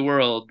messing up the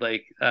world?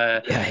 Like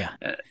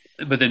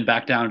but then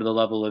back down to the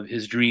level of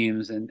his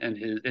dreams and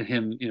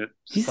him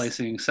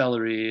slicing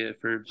celery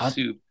for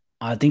soup.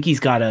 I think he's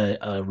got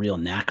a real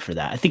knack for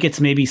that. I think it's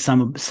maybe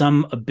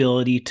some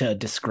ability to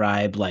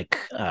describe like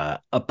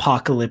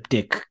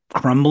apocalyptic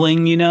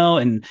crumbling,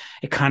 and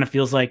it kind of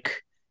feels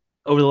like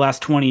over the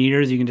last 20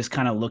 years, you can just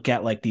kind of look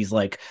at like these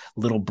like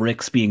little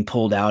bricks being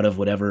pulled out of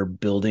whatever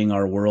building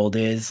our world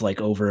is, like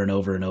over and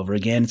over and over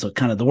again. So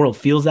kind of the world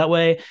feels that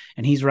way.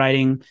 And he's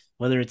writing,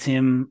 whether it's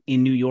him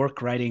in New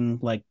York writing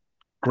like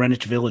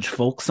Greenwich Village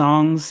folk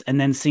songs and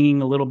then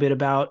singing a little bit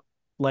about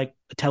like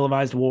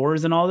televised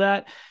wars and all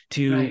that,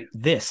 to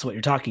this, what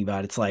you're talking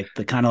about. It's like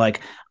the kind of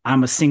like,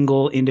 I'm a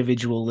single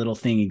individual little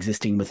thing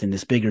existing within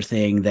this bigger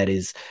thing that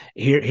is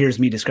here's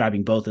me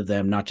describing both of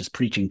them, not just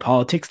preaching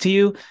politics to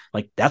you.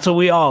 Like that's what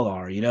we all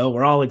are,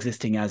 we're all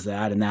existing as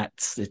that, and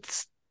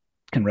it's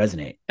can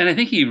resonate. And I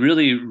think he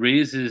really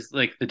raises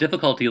like the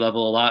difficulty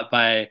level a lot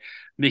by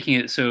making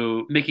it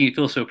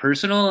feel so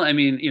personal. I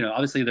mean,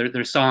 obviously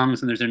there's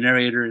songs and there's a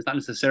narrator. It's not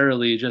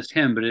necessarily just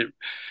him, but it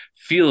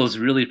feels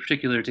really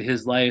particular to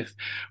his life.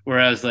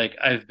 Whereas, like,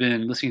 I've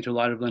been listening to a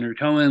lot of Leonard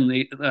Cohen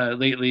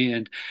lately,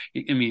 and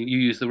I mean, you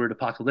use the word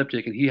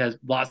apocalyptic, and he has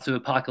lots of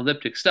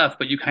apocalyptic stuff,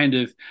 but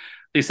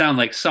they sound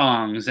like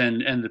songs,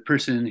 and the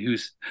person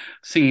who's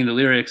singing the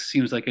lyrics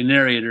seems like a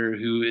narrator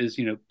who is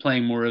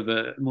playing more of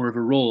a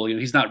role.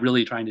 He's not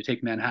really trying to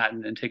take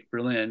Manhattan and take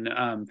Berlin.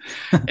 But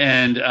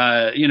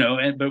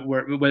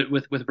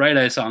with Bright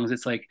Eyes songs,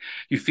 it's like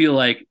you feel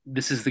like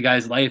this is the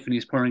guy's life and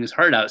he's pouring his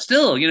heart out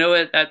still,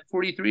 at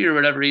 43 or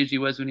whatever age he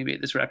was when he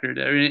made this record,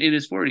 or in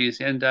his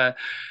 40s. And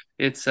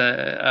it's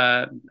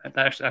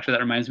actually, that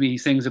reminds me, he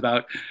sings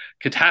about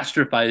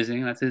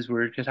catastrophizing. That's his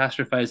word,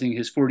 catastrophizing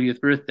his 40th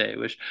birthday,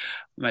 which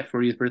my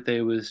 40th birthday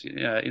was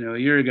a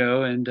year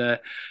ago, and or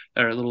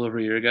a little over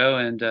a year ago,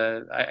 and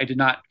I did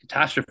not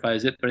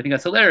catastrophize it, but I think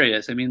that's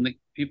hilarious. I mean, like,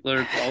 people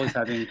are always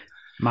having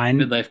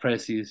midlife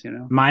crises.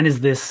 Mine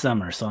is this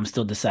summer, so I'm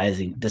still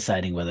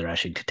deciding whether I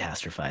should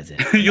catastrophize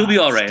it. You'll be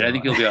all right. I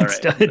think you'll be all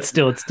right. It's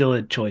still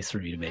a choice for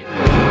me to make.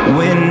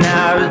 Went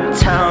out of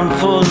town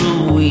for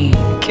the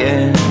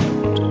weekend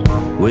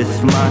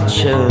with my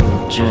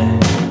children,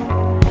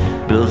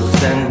 built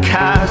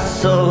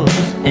sandcastles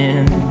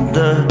in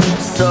the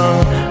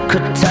sun,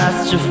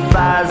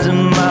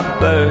 catastrophizing my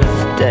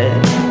birthday,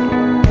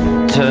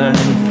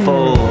 turning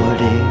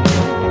 40,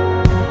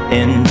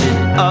 ended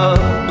up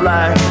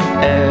like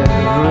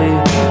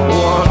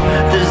everyone.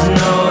 There's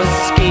no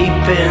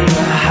escaping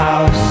the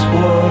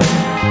housework,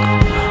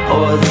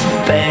 or the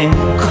bank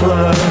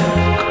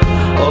clerk,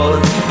 or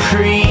the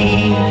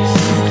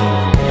priest.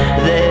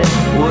 They're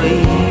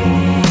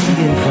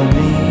waiting for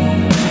me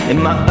in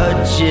my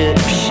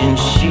Egyptian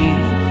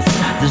sheets.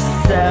 The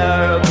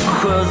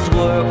circle's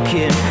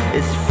working,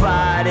 it's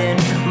fighting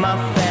my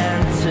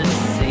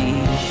fantasy.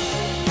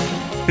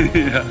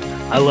 Yeah.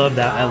 I love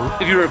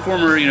that. If you're a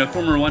former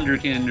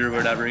wonderkind or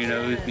whatever,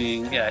 who's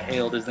being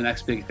hailed as the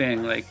next big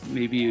thing, like,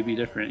 maybe it would be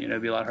different.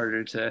 It'd be a lot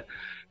harder to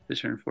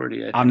turn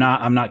 40. I'm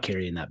not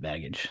carrying that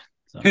baggage.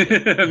 So.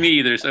 Me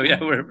either. So yeah,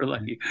 we're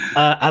lucky.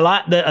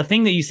 A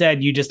thing that you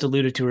said, you just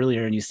alluded to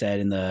earlier, and you said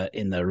in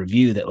the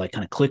review that like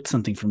kind of clicked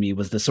something for me,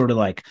 was the sort of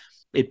like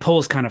it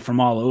pulls kind of from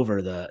all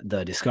over the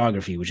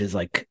discography, which is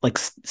like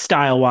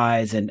style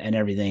wise and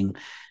everything,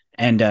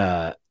 and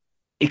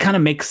it kind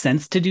of makes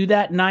sense to do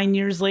that 9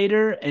 years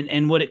later.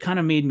 And what it kind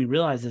of made me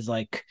realize is,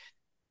 like,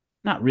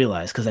 not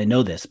realize because I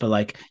know this, but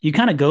like you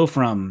kind of go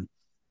from,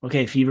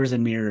 okay, Fevers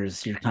and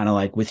Mirrors, you're kind of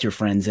like with your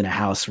friends in a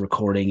house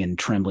recording and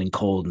Trembling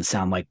Cold and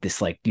sound like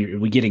this, like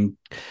we're getting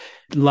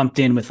lumped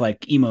in with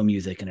like emo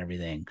music and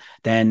everything.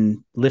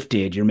 Then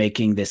Lifted, you're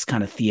making this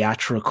kind of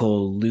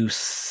theatrical,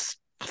 loose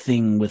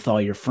thing with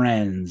all your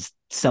friends,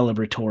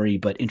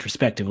 celebratory but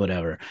introspective,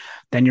 whatever.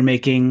 Then you're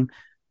making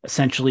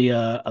essentially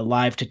a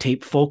live to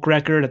tape folk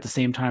record at the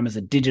same time as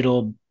a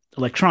digital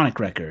electronic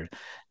record.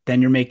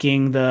 Then you're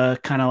making the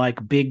kind of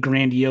like big,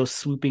 grandiose,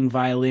 swooping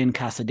violin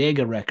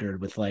Casadega record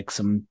with like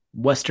some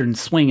Western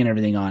swing and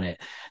everything on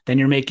it. Then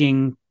you're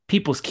making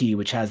People's Key,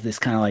 which has this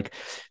kind of like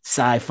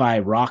sci-fi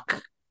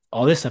rock,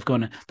 all this stuff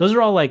going on. Those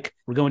are all like,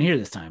 we're going here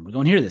this time. We're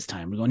going here this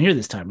time. We're going here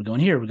this time. We're going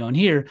here. We're going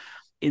here.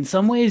 In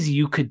some ways,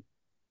 you could,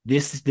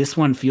 this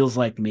one feels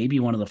like maybe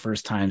one of the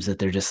first times that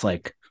they're just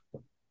like,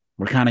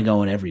 we're kind of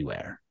going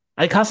everywhere.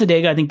 Like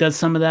Casadega, I think does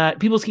some of that.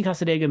 People's Key,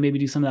 Casadega maybe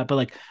do some of that, but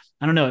like,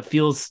 I don't know. It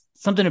feels,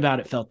 something about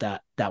it felt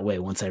that way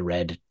once I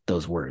read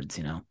those words,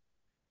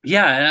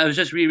 Yeah, and I was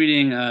just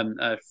rereading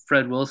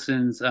Fred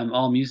Wilson's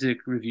All Music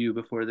review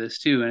before this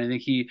too, and I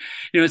think he,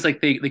 it's like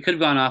they could have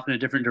gone off in a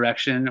different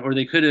direction, or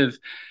they could have.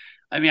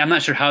 I mean, I'm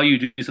not sure how you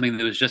do something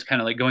that was just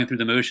kind of like going through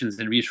the motions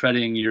and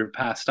retreading your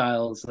past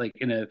styles, like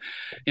in a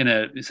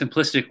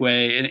simplistic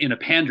way, in a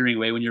pandering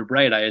way when you're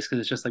Bright Eyes, because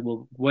it's just like,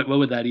 well, what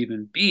would that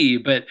even be?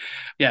 But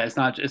yeah, it's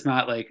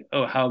not like,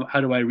 oh,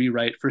 how do I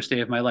rewrite First Day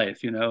of My Life?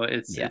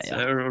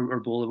 Or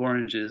Bowl of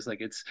Oranges.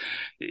 Like it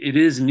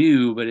is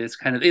new, but it's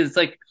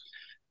like.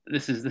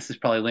 This is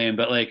probably lame,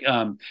 but like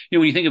when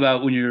you think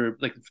about when you're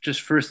like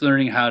just first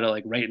learning how to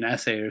like write an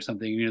essay or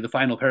something, the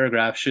final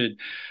paragraph should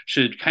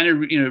kind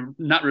of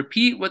not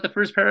repeat what the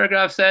first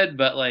paragraph said,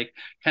 but like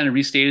kind of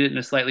restate it in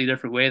a slightly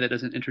different way that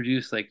doesn't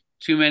introduce like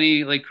too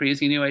many like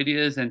crazy new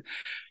ideas. And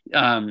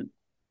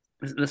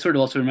this sort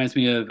of also reminds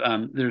me of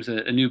there's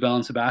a new Belle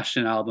and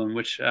Sebastian album,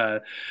 which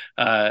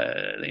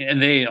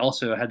and they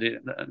also had to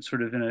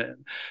sort of in a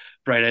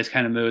Bright Eyes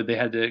kind of mode, they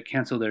had to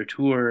cancel their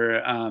tour,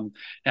 and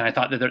I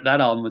thought that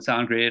album would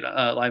sound great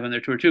live on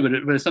their tour too.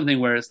 But it's something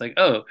where it's like,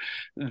 oh,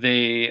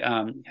 they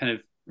kind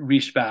of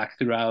reached back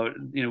throughout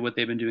what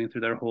they've been doing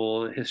through their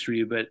whole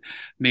history, but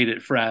made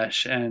it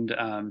fresh. And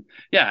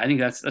I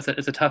think it's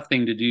a tough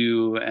thing to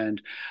do.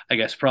 And I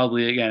guess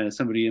probably again, as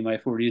somebody in my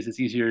 40s, it's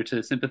easier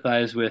to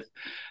sympathize with.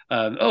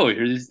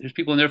 Here's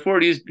people in their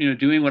 40s,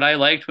 doing what I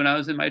liked when I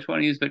was in my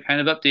 20s, but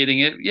kind of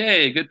updating it.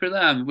 Yay, good for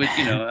them. Which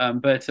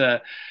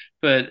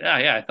But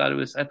I thought it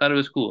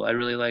was cool. I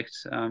really liked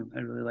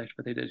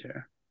what they did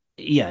here.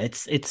 yeah,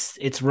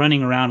 it's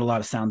running around a lot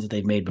of sounds that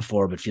they've made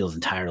before, but feels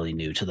entirely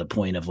new, to the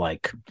point of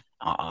like,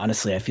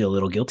 honestly, I feel a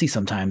little guilty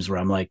sometimes where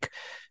I'm like,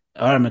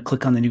 all right, I'm gonna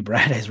click on the new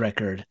Bright Eyes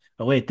record.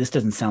 Oh wait, this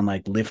doesn't sound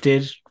like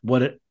Lifted.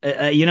 What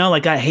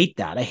like I hate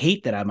that. I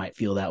hate that I might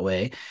feel that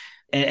way.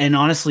 And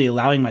honestly,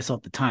 allowing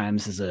myself the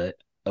times is a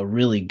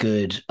really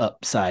good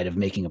upside of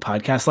making a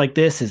podcast like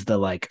this, is the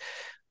like,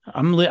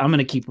 I'm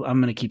gonna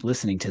keep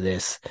listening to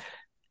this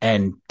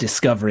and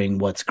discovering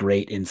what's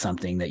great in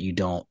something that you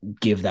don't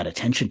give that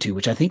attention to,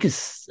 which I think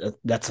is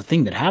that's a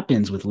thing that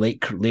happens with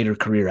later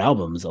career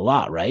albums a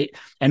lot, right?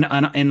 And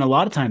a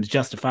lot of times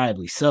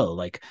justifiably so.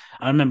 Like,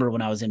 I remember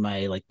when I was in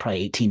my like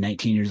probably 18,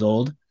 19 years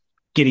old,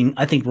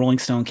 I think Rolling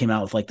Stone came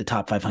out with like the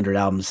top 500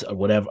 albums or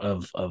whatever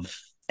of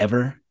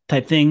ever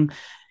type thing.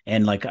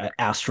 And like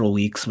Astral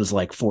Weeks was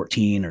like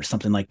 14 or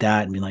something like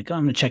that, and being like, oh,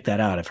 I'm gonna check that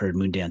out. I've heard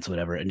Moondance,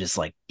 whatever, and just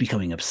like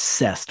becoming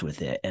obsessed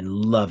with it and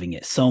loving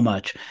it so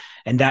much.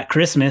 And that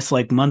Christmas,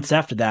 like months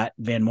after that,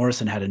 Van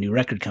Morrison had a new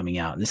record coming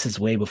out. And this is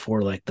way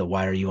before like the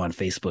 "Why Are You on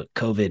Facebook?"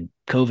 COVID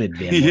Van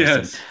Morrison.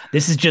 Yes.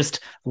 This is just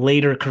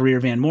later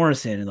career Van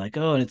Morrison, and like,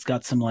 oh, and it's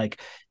got some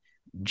like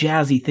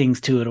jazzy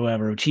things to it or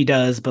whatever, which he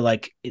does, but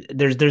like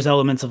there's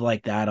elements of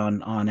like that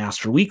on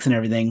Astral Weeks and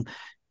everything,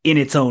 in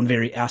its own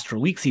very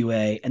Astral Weeksy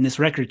way. And this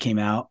record came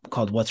out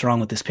called What's Wrong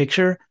with This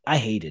Picture. I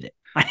hated it.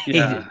 I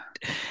hated it.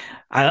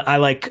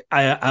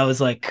 I was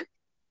like,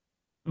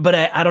 but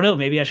I don't know,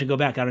 maybe I should go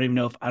back. I don't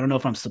know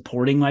if I'm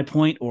supporting my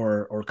point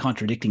or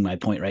contradicting my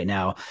point right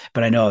now,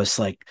 but I know I was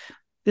like,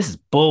 this is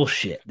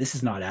bullshit. This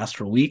is not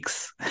Astral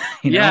Weeks.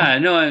 Yeah,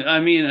 no, I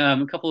mean,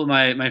 a couple of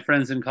my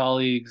friends and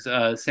colleagues,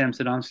 Sam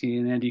Sodomsky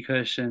and Andy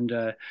Cush, and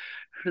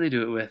who do they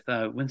do it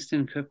with?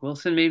 Winston Cook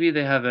Wilson, maybe.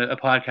 They have a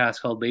podcast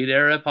called Late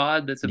Era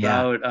Pod that's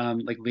about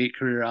like late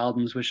career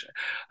albums, which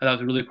I thought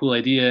was a really cool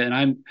idea. And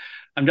I'm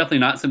definitely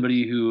not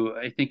somebody who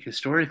I think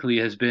historically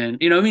has been,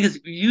 because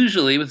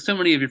usually with so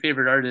many of your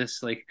favorite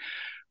artists, like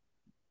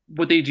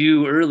what they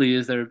do early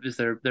is their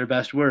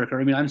best work.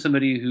 Or I mean, I'm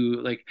somebody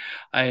who like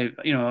I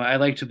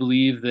like to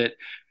believe that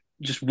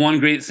just one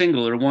great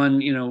single or one,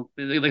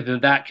 like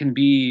that can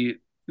be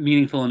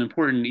meaningful and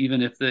important,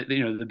 even if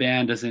the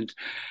band doesn't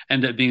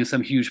end up being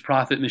some huge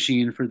profit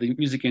machine for the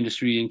music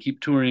industry and keep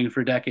touring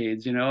for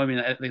decades. I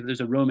mean,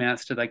 there's a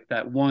romance to like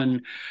that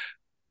one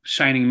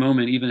shining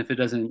moment, even if it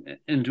doesn't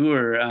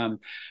endure.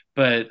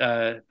 But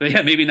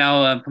yeah, maybe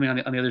now I'm coming on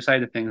the other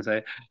side of things.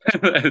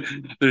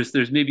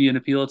 There's maybe an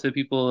appeal to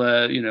people,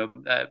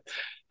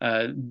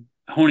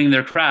 honing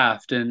their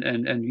craft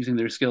and using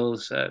their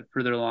skills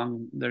further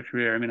along their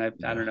career. I mean, I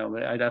don't know,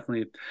 but I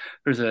definitely,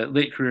 there's a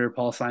late career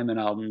Paul Simon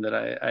album that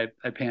I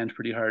panned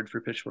pretty hard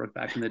for Pitchfork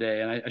back in the day,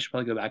 and I should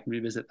probably go back and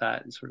revisit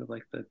that. It's sort of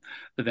like the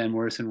Van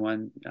Morrison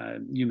one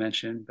you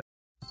mentioned.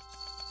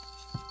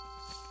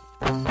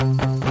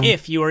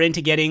 If you are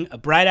into getting a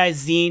Bright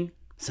Eyes zine,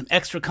 some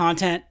extra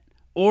content,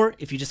 or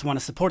if you just want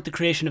to support the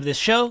creation of this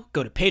show,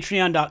 go to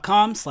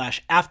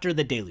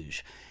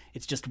patreon.com/afterthedeluge.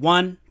 It's just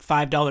one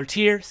 $5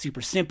 tier,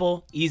 super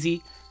simple,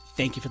 easy.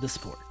 Thank you for the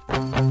support.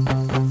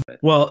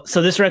 Well,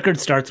 so this record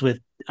starts with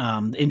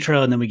the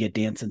intro, and then we get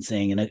Dance and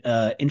Sing. And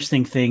an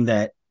interesting thing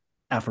that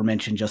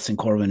aforementioned Justin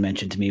Corwin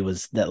mentioned to me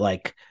was that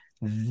like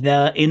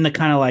in the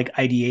kind of like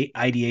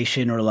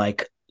ideation or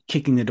like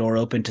kicking the door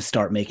open to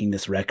start making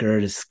this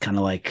record is kind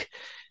of like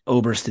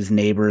Oberst is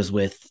neighbors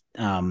with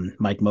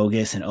Mike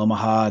Mogis and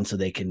Omaha, and so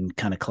they can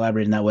kind of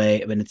collaborate in that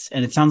way. And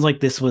it sounds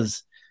like this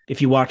was,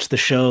 if you watch the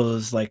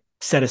shows, like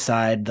set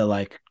aside the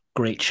like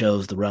great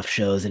shows, the rough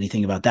shows,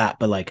 anything about that,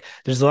 but like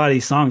there's a lot of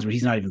these songs where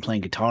he's not even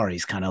playing guitar,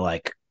 he's kind of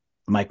like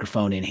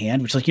microphone in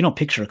hand, which like you don't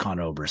picture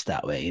Conor Oberst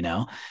that way,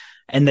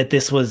 and that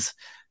there's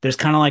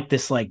kind of like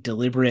this like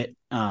deliberate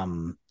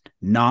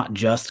not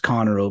just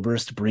Conor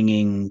Oberst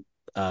bringing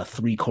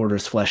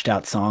 3/4 fleshed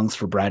out songs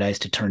for Bright Eyes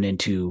to turn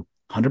into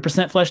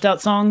 100% fleshed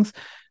out songs,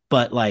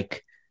 but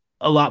like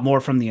a lot more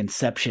from the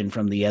inception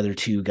from the other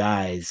two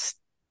guys.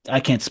 I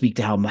can't speak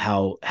to how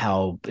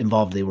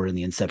involved they were in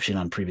the inception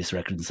on previous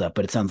records and stuff,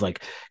 but it sounds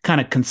like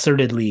kind of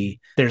concertedly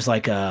there's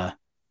like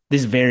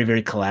this very,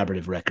 very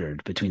collaborative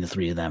record between the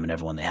three of them and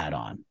everyone they had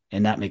on.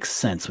 And that makes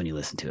sense when you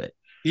listen to it.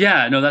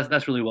 Yeah, no,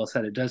 that's really well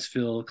said. It does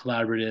feel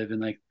collaborative, and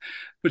like,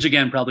 which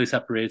again probably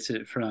separates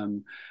it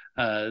from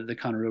the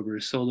Conor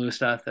Oberst solo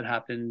stuff that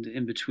happened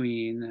in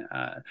between.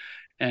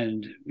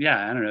 And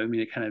yeah, I don't know. I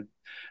mean, it kind of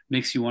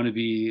makes you want to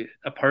be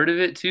a part of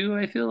it too.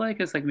 I feel like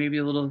it's like maybe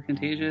a little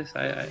contagious.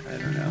 I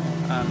don't know.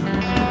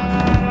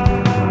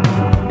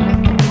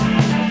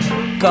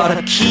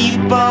 Gotta keep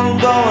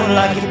on going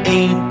like it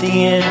ain't the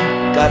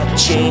end. Gotta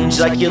change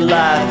like your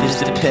life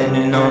is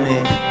depending on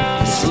it.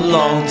 It's a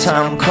long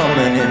time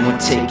coming and we're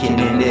taking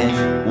it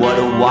in. What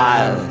a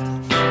wild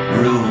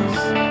ruse.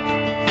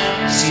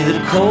 See the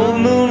cold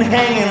moon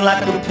hanging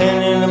like a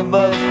penny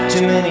above.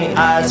 Too many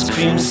ice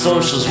cream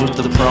socials with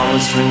the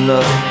promise for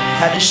love.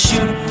 Had to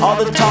shoot all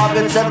the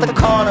targets at the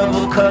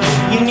carnival cause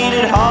you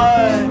needed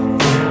hard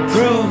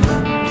proof.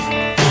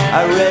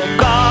 I read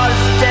God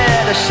is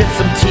dead, I shed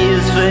some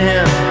tears for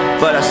him,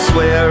 but I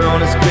swear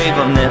on his grave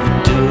I'll never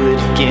do it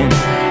again.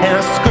 And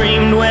I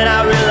screamed when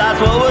I realized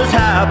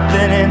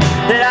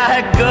that I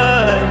had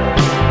good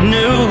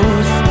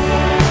news.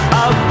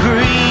 I'll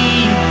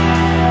grieve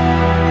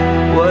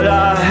what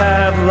I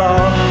have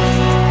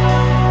lost,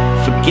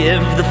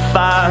 forgive the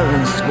fire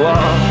and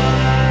squall,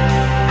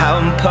 how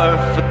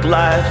imperfect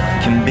life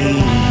can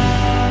be.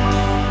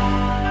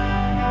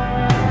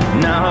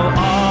 Now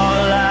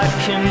all I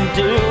can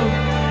do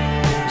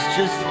is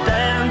just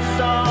dance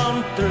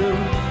on through.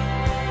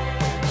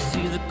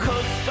 See the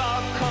Coast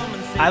Guard come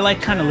and I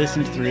like kind of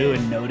listened through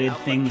and noted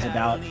things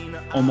about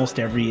almost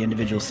every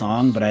individual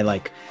song, but I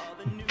like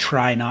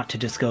try not to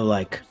just go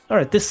like, all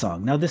right, this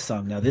song, now this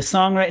song, now this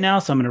song right now.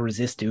 So I'm going to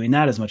resist doing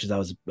that as much as I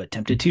was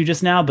tempted to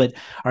just now. But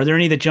are there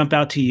any that jump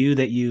out to you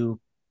that you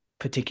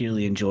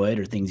particularly enjoyed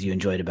or things you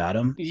enjoyed about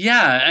him?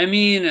 Yeah, I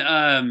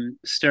mean,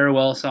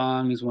 Stairwell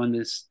Song is one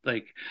that's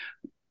like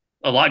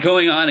a lot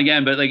going on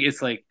again, but like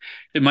it's like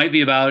it might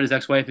be about his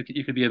ex-wife,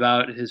 it could be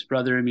about his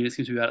brother. I mean, it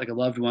seems to be about like a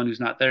loved one who's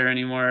not there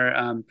anymore,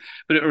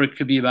 or it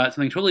could be about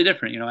something totally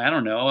different, I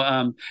don't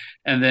know.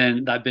 And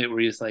then that bit where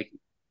he's like,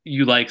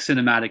 you like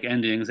cinematic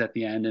endings at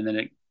the end, and then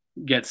it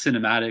gets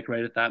cinematic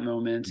right at that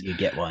moment. You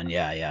get one.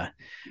 Yeah.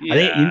 I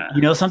think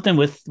you know something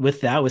with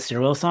that with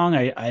Stairwell Song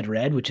I'd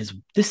read, which is,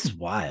 this is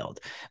wild,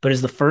 but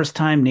it's the first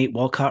time Nate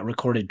Walcott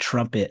recorded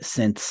trumpet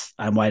since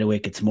I'm Wide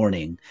Awake It's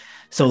Morning.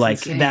 So that's like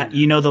insane. That,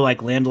 the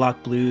like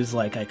Landlocked Blues,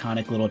 like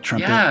iconic little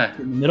trumpet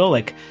in the middle,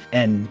 like,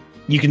 and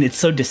you can, it's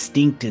so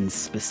distinct and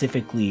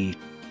specifically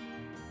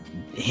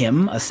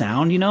him a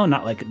sound,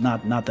 not like,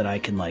 not that I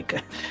can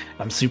like,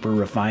 I'm super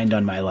refined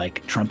on my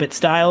like trumpet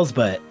styles,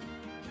 but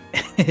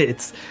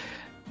it's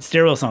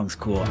Stairwell Song's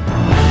cool.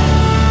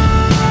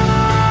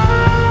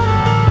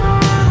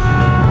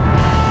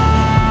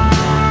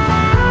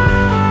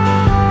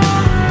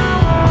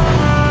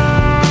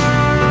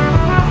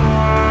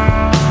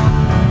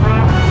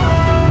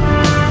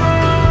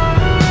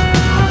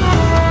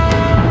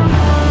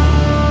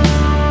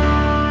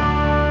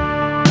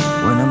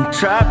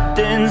 Trapped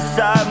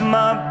inside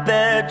my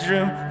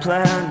bedroom,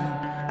 planning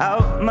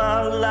out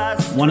my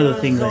last. One of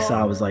the things I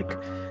saw was like,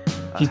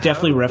 he's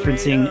definitely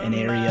referencing an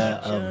area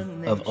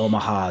of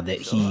Omaha that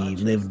he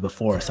lived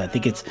before. So I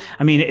think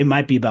it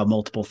might be about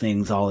multiple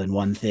things all in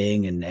one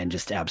thing and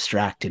just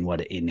abstract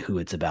in who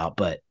it's about,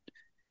 but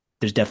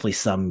there's definitely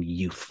some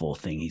youthful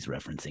thing he's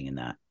referencing in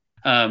that.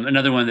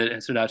 Another one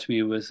that stood out to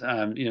me was,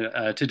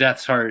 To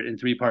Death's Heart in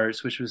 3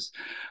 parts, which was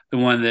the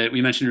one that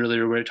we mentioned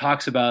earlier, where it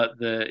talks about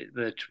the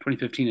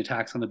 2015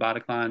 attacks on the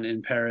Bataclan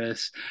in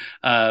Paris.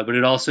 But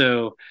it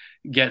also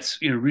gets,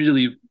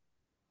 really,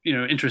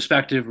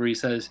 introspective, where he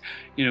says,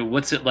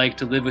 what's it like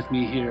to live with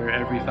me here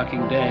every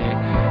fucking day?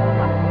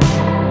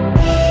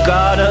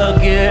 Gotta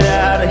get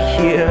out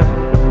of here,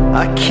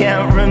 I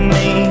can't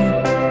remain.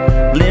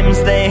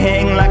 Limbs they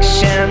hang like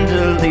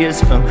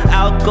chandeliers from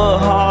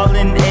alcohol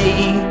and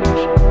age.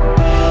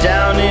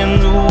 Down in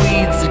the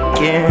weeds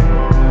again,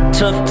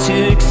 tough to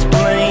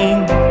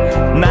explain.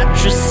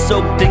 Mattress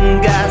soaked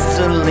in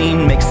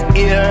gasoline makes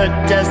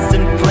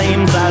iridescent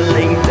flames. I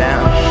lay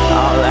down,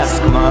 I'll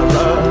ask my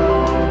love,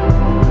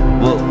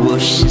 what will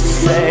she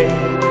say?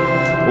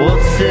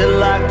 What's it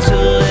like to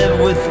live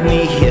with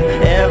me here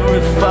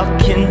every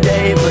fucking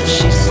day? But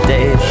she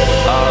stays,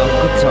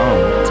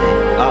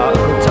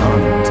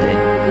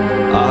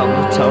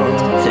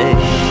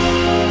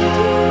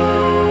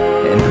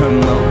 in her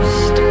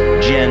most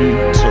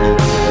gentle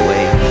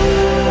way.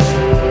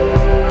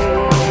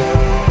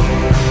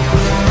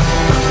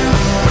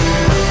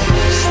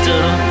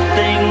 Still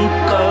think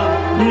of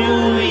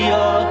New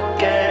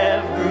York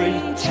every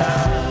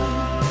time.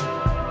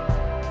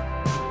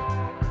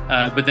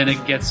 But then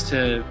it gets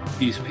to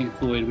these Pink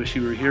Floyd Wish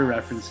You Were Here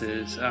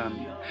references.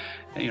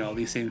 All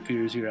these same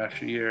fears year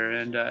after year,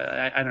 and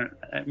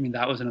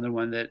that was another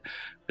one that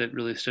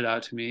really stood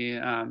out to me.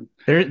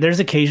 There's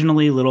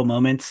occasionally little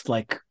moments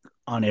like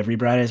on every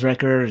Bright Eyes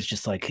record, it's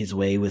just like his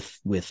way with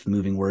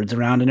moving words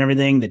around and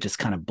everything that just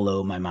kind of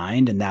blow my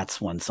mind, and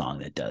that's one song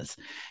that does.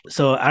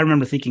 So I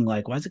remember thinking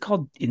like, why is it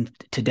called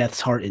To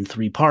Death's Heart in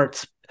 3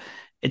 parts?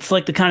 It's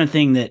like the kind of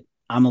thing that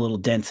I'm a little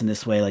dense in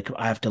this way. Like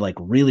I have to like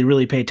really,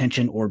 really pay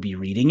attention or be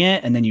reading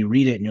it. And then you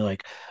read it and you're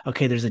like,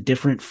 okay, there's a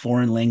different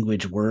foreign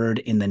language word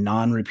in the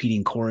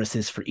non-repeating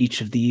choruses for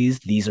each of these.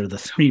 These are the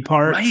 3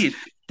 parts.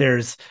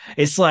 Right.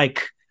 It's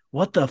like,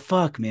 what the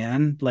fuck,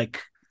 man?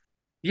 Like,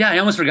 yeah, I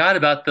almost forgot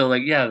about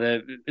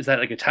is that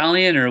like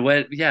Italian or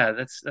what? Yeah,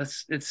 it's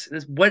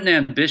what an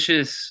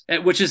ambitious,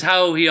 which is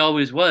how he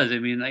always was. I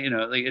mean,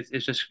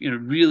 it's just,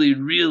 really,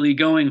 really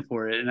going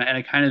for it. And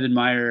I kind of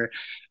admire,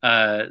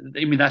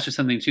 that's just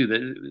something too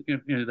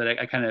that, that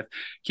I kind of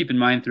keep in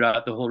mind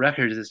throughout the whole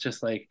record is it's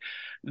just like,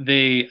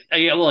 again,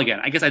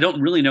 I guess I don't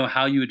really know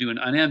how you would do an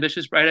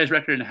unambitious Bright Eyes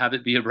record and have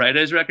it be a Bright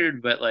Eyes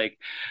record, but like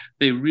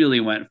they really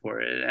went for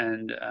it,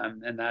 and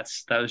that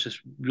was just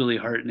really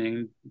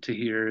heartening to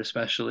hear,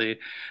 especially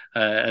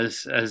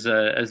as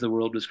the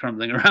world was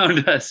crumbling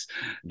around us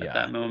at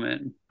that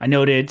moment. I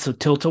noted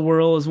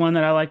Tilt-A-Whirl is one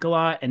that I like a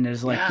lot, and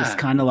there's like this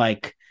kind of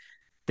like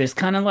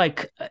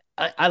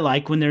I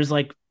like when there's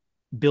like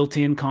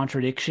built-in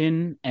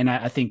contradiction, and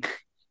I think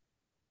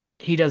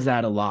he does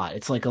that a lot.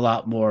 It's like a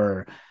lot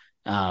more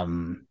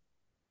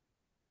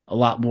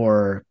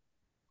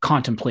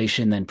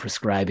contemplation than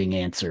prescribing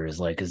answers,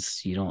 like,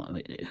 because you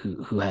don't,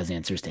 who has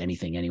answers to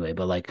anything anyway,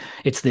 but like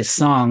it's this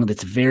song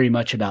that's very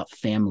much about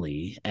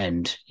family,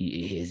 and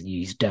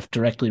he's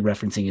directly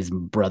referencing his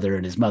brother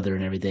and his mother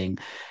and everything,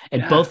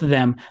 and both of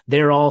them,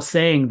 they're all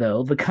saying,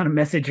 though, the kind of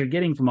message you're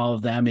getting from all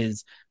of them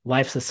is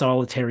life's a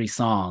solitary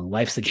song,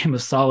 life's a game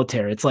of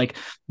solitaire. It's like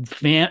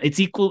it's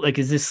equal, like,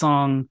 is this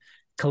song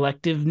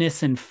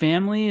collectiveness and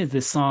family? Is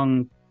this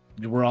song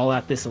we're all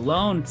at this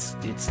alone?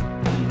 It's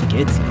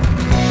kids.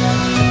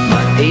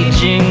 My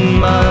aging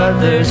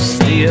mother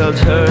steeled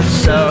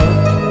herself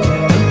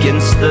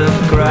against the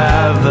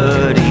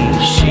gravity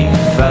she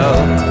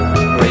felt,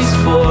 braced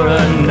for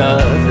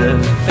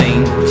another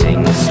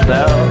fainting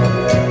spell.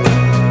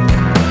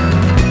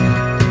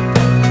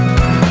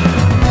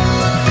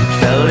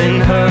 Fell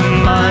in her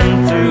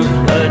mind through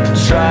a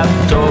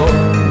trapdoor.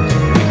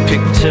 We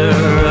picked her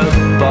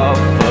up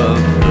off of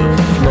the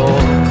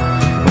floor.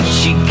 When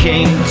she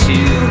came to,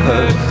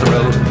 her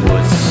throat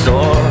was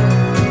sore,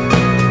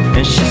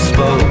 and she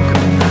spoke.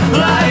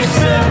 Life's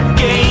a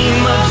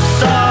game of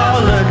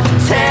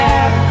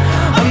solitaire,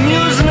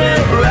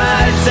 amusement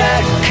rides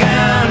at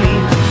county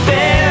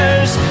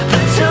fairs, the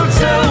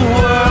tilt-a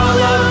world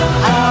of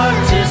hard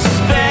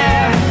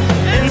despair,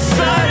 and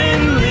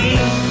suddenly,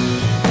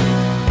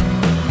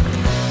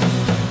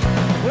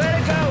 where'd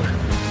it go?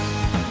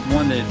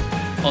 One that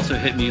also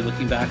hit me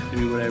looking back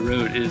through what I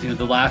wrote is,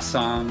 the last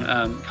song,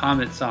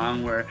 Comet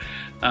song, where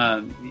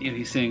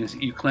he sings,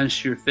 "You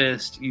clenched your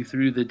fist, you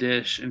threw the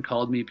dish, and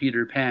called me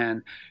Peter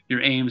Pan.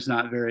 Your aim's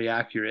not very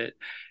accurate."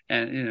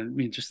 And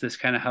just this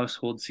kind of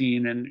household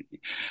scene, and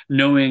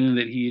knowing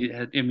that he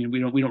had. We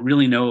don't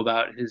really know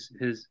about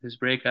his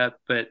breakup,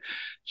 but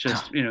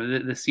just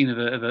the scene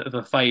of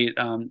a fight,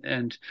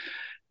 and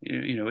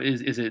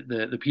is it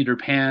the Peter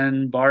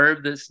Pan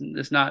barb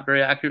that's not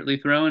very accurately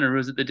thrown, or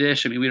was it the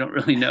dish? We don't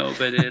really know,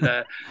 but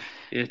that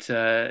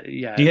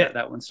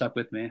one stuck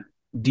with me.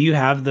 Do you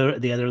have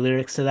the other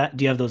lyrics to that?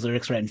 Do you have those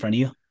lyrics right in front of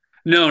you?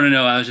 No.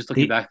 I was just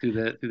looking back through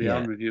the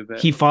album review.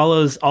 But he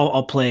follows.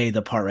 I'll play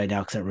the part right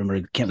now because can't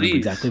remember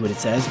exactly what it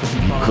says.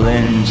 You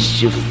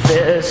clenched your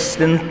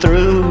fist and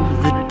threw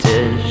the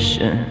dish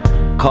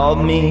and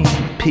called me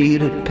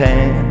Peter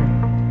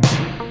Pan.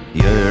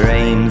 Your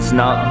aim's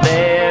not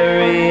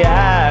very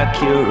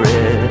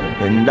accurate,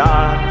 and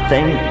I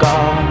thank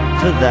God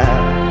for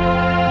that.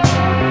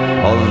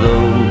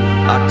 Although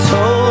I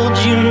told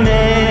you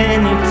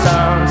many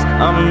times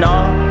I'm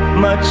not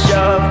much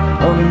of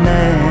a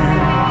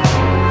man,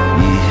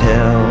 you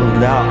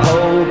held out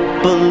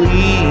hope,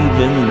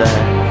 believing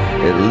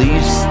that at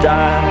least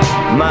I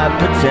might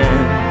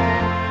pretend.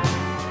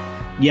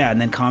 Yeah, and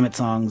then Comet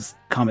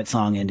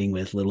song ending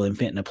with little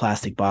infant in a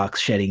plastic box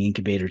shedding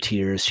incubator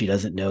tears. She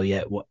doesn't know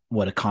yet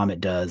what a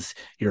comet does.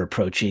 You're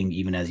approaching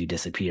even as you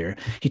disappear.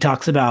 He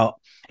talks about,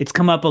 it's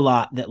come up a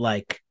lot that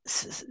like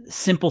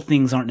simple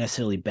things aren't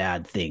necessarily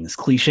bad things.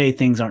 Cliche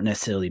things aren't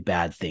necessarily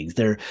bad things.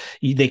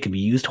 They can be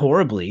used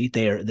horribly.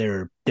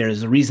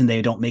 There's a reason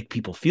they don't make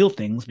people feel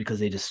things, because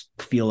they just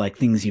feel like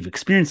things you've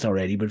experienced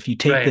already. But if you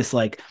take this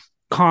like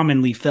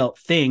commonly felt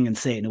thing and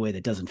say it in a way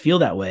that doesn't feel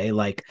that way,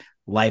 like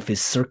life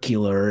is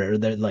circular, or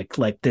they're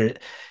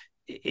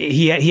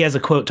he has a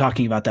quote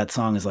talking about that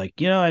song is like,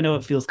 I know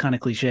it feels kind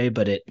of cliche,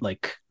 but it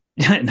like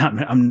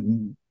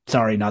I'm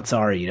sorry, not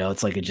sorry,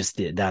 it's like, it just,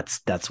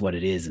 that's what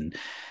it is. And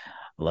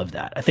I love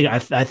that. I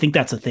think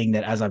that's a thing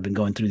that as I've been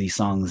going through these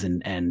songs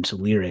and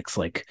lyrics,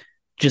 like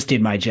just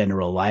in my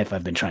general life,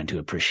 I've been trying to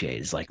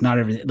appreciate is like, not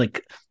everything,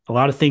 like a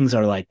lot of things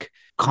are like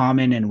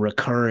common and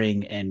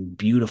recurring and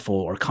beautiful,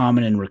 or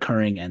common and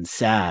recurring and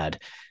sad.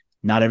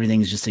 Not everything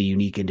is just a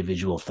unique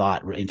individual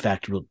thought. In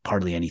fact,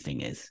 hardly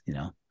anything is,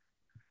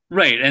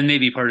 Right. And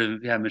maybe part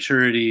of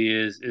maturity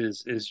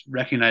is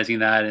recognizing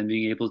that and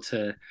being able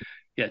to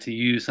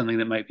use something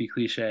that might be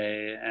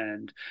cliche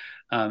and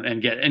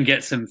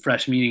get some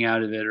fresh meaning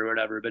out of it or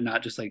whatever, but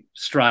not just like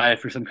strive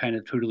for some kind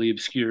of totally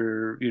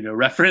obscure,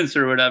 reference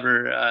or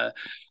whatever.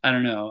 I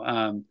don't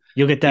know.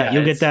 You'll get that.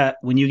 You'll get that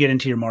when you get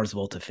into your Mars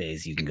Volta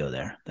phase. You can go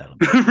there. That'll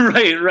be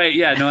right.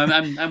 Yeah. No,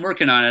 I'm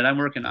working on it.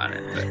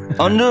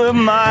 Under a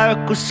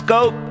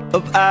microscope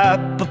of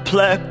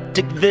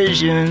apoplectic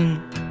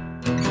vision,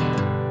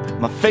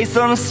 my face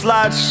on a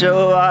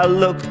slideshow, I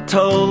look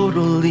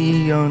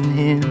totally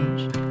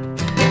unhinged.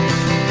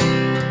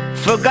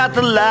 Forgot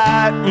the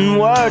Latin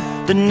word,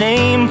 the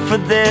name for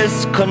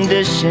this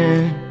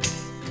condition.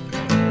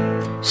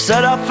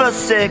 Set off for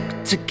sick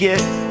to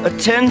get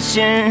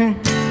attention.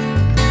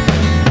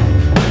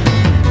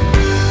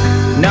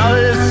 Now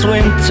this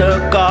winter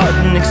got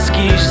an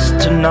excuse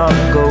to not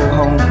go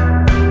home.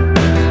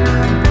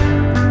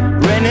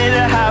 Rented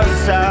a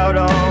house out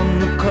on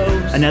the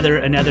coast.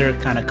 Another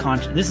kind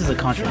of this is a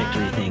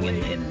contradictory thing,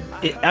 and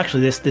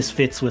actually this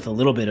fits with a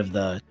little bit of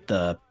the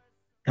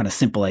kind of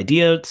simple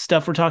idea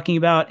stuff we're talking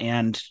about,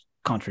 and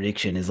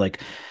contradiction is like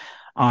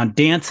on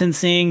Dance and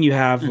Sing you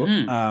have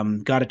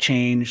Gotta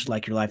Change,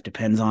 Like Your Life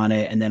Depends on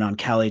It, and then on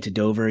Calais to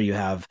Dover you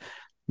have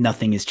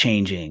nothing is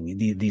changing.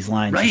 These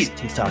lines Right.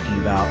 he's talking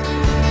about.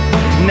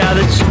 Now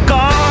that you're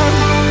gone,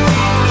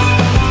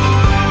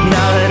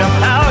 now that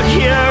I'm out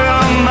here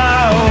on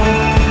my own,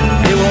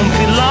 it won't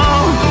be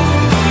long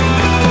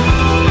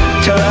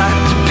till I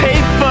have to pay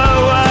for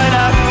what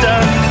I've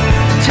done.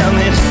 Tell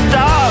me to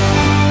stop,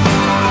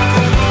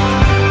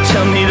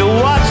 tell me to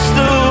watch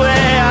the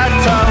way I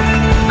talk,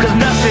 'cause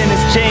nothing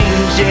is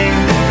changing.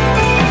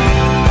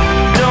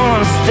 Don't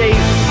wanna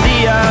state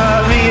the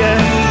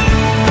obvious.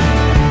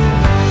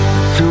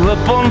 Threw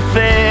up on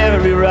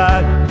ferry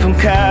ride from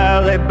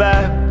Cali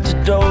back to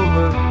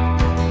Dover.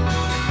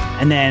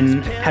 And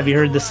then, have you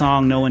heard the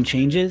song "No One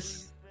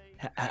Changes"?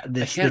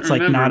 It's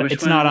like not.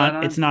 It's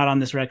not on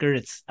this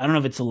record. I don't know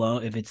if it's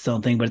alone, if it's still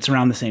a thing, but it's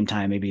around the same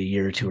time, maybe a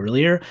year or two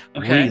earlier.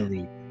 Okay.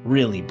 Really,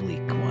 really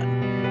bleak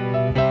one.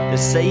 They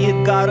say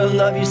you gotta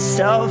love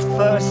yourself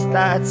first,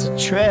 that's a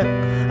trip.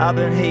 I've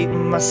been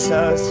hating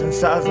myself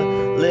since I was a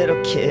little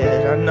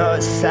kid. I know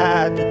it's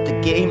sad that the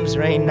game's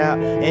rained out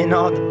and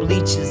all the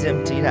bleach is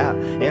emptied out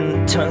and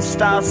the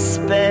turnstiles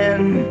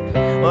spin.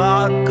 Well,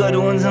 all the good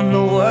ones in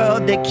the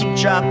world, they keep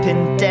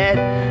dropping dead.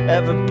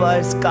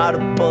 Everybody's got a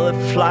bullet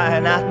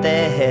flying out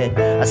their head.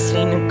 I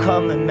seen it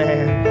coming,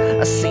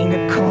 man, I seen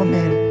it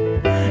coming,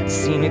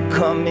 seen it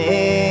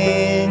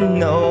coming.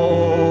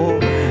 No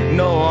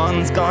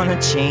one's gonna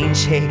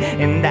change, hey,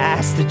 and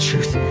that's the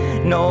truth.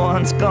 No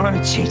one's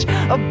gonna change,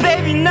 oh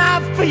baby,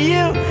 not for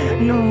you.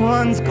 No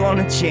one's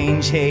gonna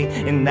change, hey,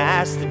 and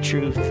that's the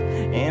truth.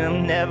 And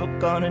I'm never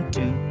gonna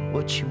do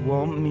what you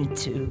want me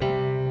to.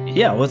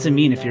 Yeah, what's it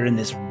mean if you're in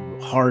this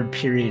hard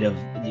period of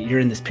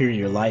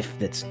your life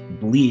that's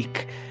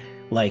bleak?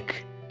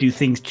 Like, do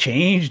things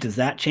change? Does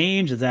that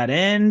change? Does that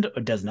end?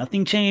 Or does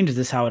nothing change? Is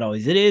this how it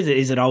always is?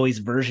 Is it always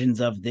versions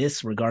of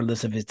this,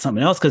 regardless if it's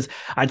something else? Because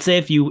I'd say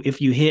if you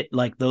hit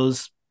like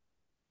those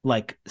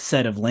like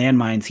set of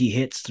landmines he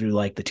hits through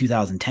like the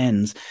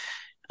 2010s,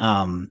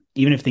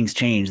 even if things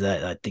change,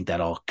 that I think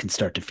that all can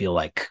start to feel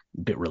like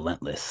a bit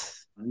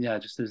relentless. Yeah,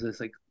 just there's this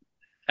like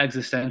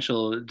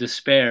existential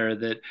despair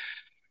that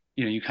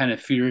you kind of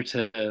fear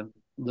to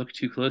look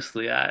too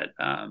closely at.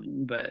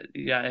 But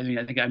yeah, I mean,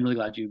 I think I'm really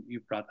glad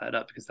you brought that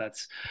up, because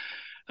that's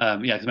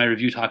because my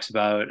review talks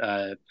about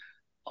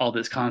all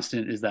that's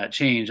constant is that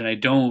change, and I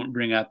don't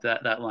bring up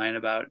that line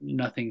about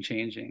nothing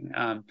changing.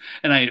 And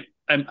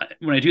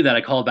when I do that,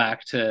 I call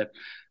back to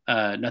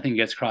nothing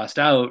gets crossed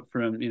out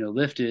from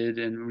Lifted,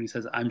 and when he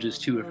says, "I'm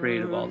just too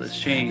afraid of all this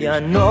change." Yeah, I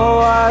know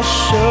I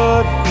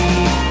should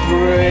be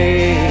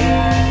brave,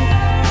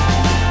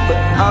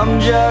 but I'm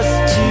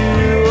just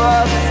too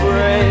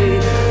afraid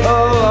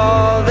of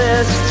all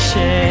this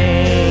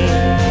change.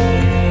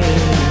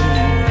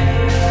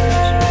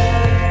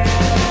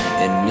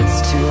 And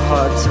it's too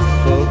hard to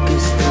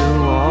focus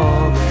through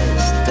all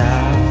this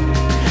doubt.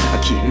 I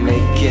keep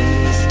making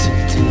this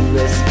to-do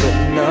list, but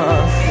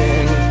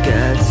nothing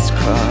gets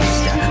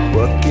crossed out.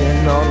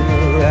 Working on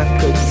the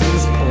record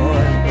seems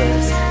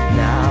pointless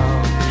now.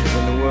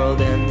 When the world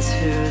ends,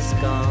 who's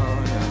gonna?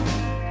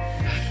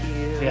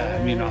 Yeah,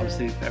 I mean,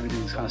 obviously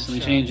everything's constantly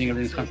changing,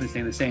 everything's constantly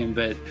staying the same,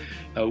 but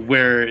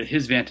where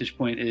his vantage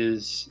point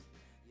is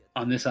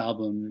on this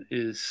album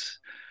is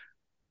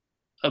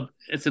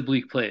it's a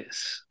bleak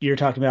place. You're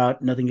talking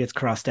about nothing gets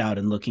crossed out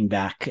and looking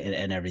back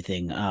and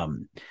everything.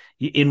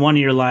 In one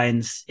of your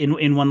lines,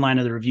 in one line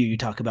of the review, you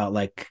talk about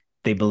like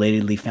they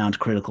belatedly found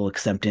critical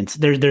acceptance.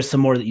 There's some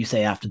more that you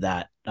say after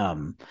that,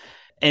 and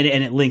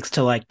it links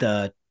to like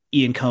the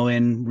Ian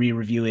Cohen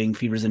re-reviewing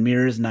Fevers and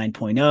Mirrors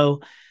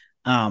 9.0.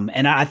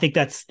 And I think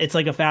it's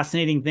like a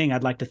fascinating thing.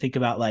 I'd like to think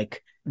about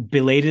like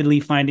belatedly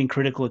finding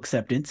critical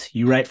acceptance.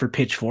 You write for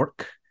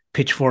Pitchfork.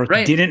 Pitchfork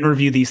Right. didn't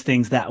review these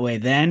things that way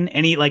then.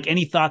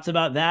 Any thoughts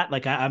about that?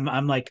 Like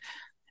I'm like,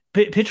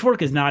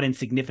 Pitchfork is not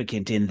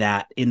insignificant in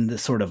the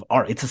sort of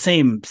art. It's the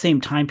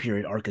same time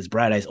period arc as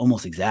Bright Eyes,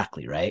 almost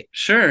exactly, right?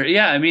 Sure.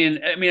 Yeah. I mean,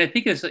 I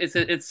think it's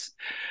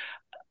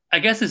I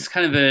guess it's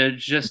kind of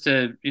just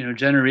a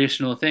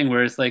generational thing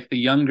where it's like the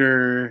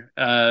younger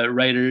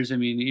writers. I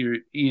mean, your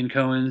Ian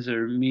Cohen's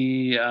or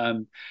me.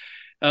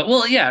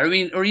 Well, yeah. I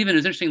mean, or even it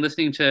was interesting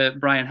listening to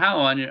Brian Howe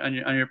on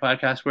your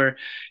podcast, where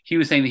he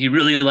was saying that he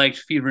really liked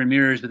Fever and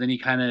Mirrors, but then he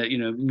kind of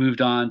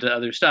moved on to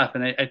other stuff.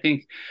 And I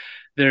think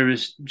there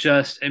was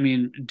just, I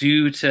mean,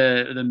 due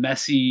to the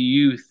messy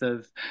youth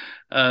of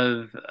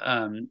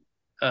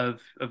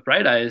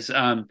Bright Eyes,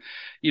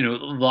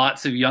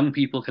 lots of young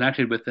people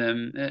connected with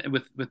them,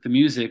 with the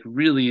music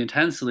really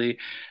intensely.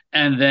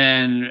 And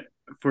then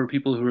for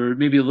people who are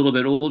maybe a little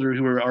bit older,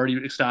 who are already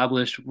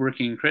established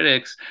working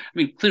critics, I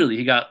mean, clearly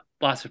he got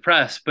lots of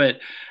press, but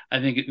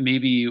I think it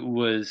maybe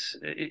was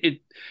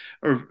it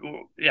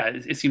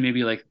seemed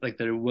maybe like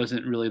there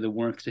wasn't really the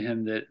warmth to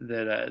him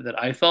that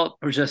I felt,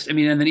 or just, I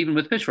mean, and then even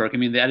with Pitchfork, I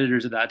mean, the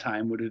editors at that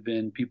time would have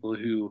been people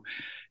who,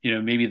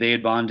 maybe they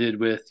had bonded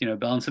with,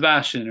 Bell and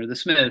Sebastian or the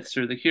Smiths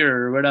or the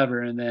Cure or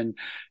whatever, and then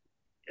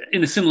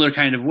in a similar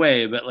kind of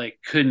way, but like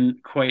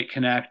couldn't quite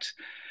connect.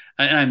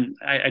 And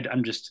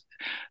I'm just,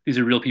 these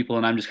are real people,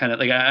 and I'm just kind of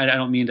like, I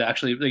don't mean to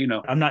actually,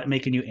 I'm not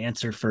making you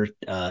answer for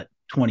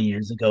 20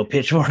 years ago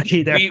Pitchfork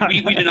either.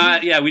 We do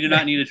not, yeah, we do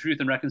not need a Truth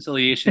and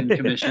Reconciliation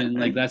Commission.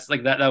 Like that's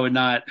like that would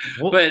not.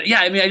 Well, but yeah,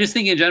 I mean, I just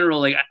think in general,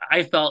 like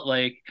I felt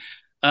like,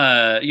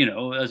 you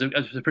know, as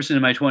a person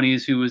in my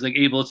 20s who was like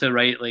able to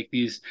write like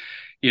these,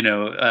 you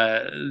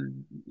know,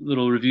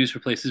 little reviews for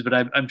places, but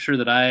I'm sure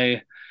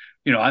that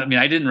you know, I mean,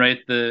 I didn't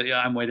write the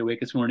I'm Wide Awake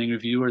This Morning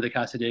review or the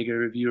Casadega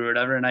review or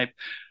whatever, and I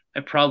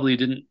probably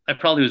didn't. I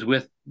probably was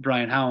with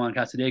Brian Howe on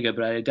Casadega,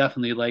 but I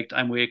definitely liked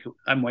I'm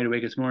Wide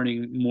Awake This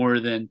Morning more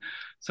than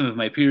some of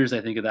my peers. I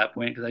think at that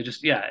point because I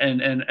just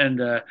and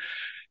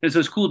so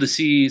it's cool to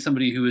see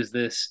somebody who is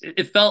this.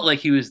 It felt like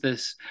he was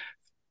this.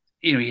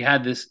 You know, he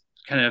had this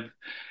kind of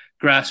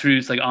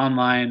grassroots like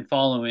online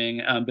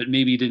following, but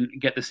maybe didn't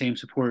get the same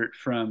support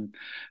from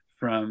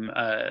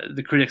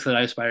the critics that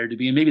I aspired to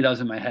be, and maybe that was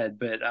in my head,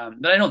 but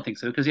I don't think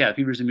so because yeah,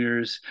 Fevers and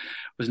Mirrors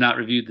was not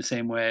reviewed the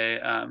same way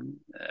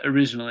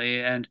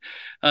originally, and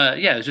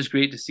yeah, it was just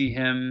great to see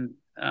him,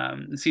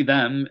 see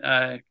them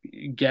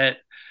get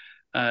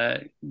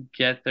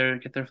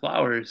their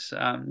flowers,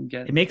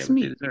 it makes get what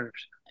me they deserve.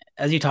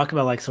 As you talk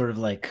about like sort of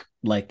like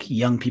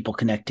young people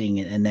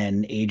connecting and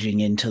then aging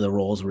into the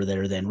roles where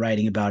they're then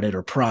writing about it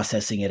or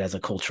processing it as a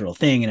cultural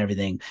thing and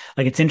everything,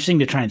 like it's interesting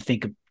to try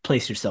and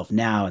place yourself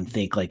now and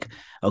think like,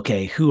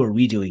 okay, who are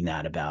we doing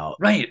that about?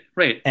 Right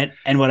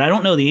and what I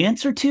don't know the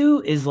answer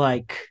to is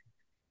like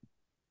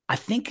I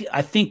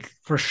think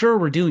for sure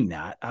we're doing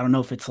that. I don't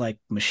know if it's like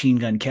Machine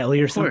Gun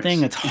Kelly or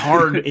something. It's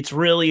hard. It's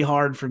really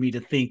hard for me to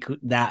think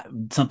that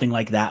something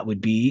like that would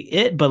be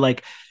it, but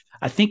like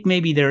I think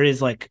maybe there is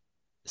like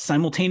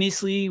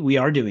simultaneously we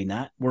are doing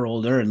that. We're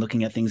older and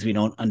looking at things we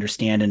don't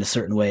understand in a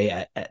certain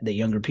way that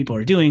younger people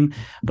are doing,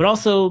 but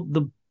also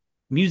the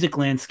music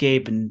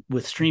landscape and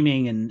with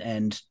streaming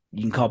and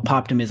you can call it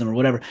poptimism or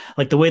whatever,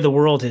 like the way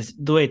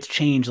it's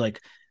changed.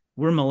 Like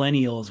we're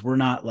millennials. We're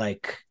not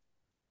like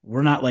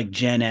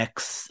Gen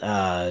X.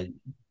 Like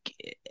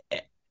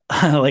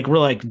we're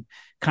like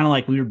kind of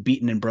like we were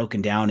beaten and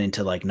broken down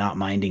into like not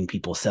minding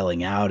people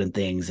selling out and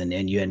things.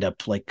 And you end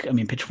up like, I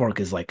mean, Pitchfork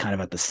is like kind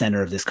of at the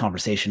center of this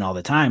conversation all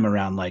the time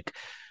around like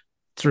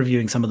it's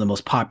reviewing some of the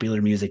most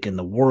popular music in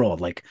the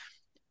world, like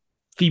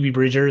Phoebe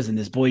Bridgers and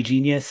this Boy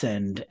Genius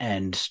and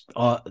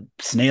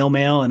Snail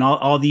Mail and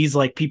all these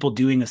like people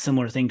doing a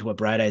similar thing to what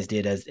Bright Eyes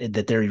did as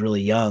that they're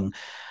really young.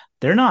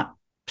 They're not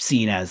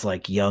seen as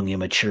like young,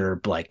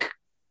 immature, like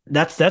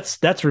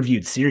that's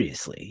reviewed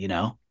seriously, you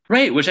know?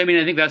 Right, which I mean,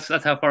 I think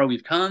that's how far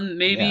we've come,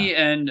 maybe,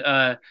 yeah. And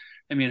I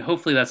mean,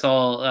 hopefully that's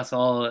all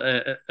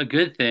a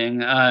good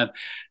thing. I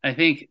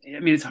think, I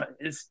mean,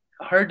 it's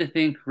hard to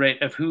think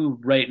right of who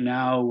right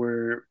now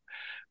we're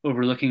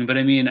overlooking, but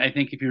I mean, I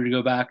think if you were to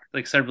go back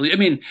like several, I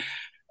mean,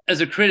 as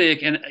a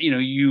critic, and you know,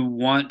 you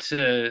want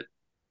to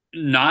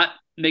not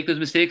make those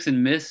mistakes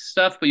and miss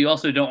stuff, but you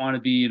also don't want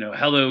to be, you know,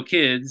 hello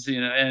kids,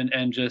 you know,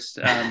 and just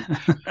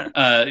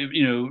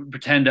you know,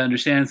 pretend to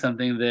understand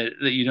something that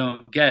you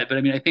don't get. But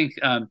I mean, I think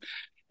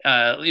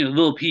you know,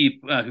 Lil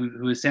Peep,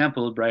 who has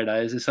sampled Bright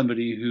Eyes, is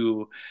somebody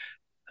who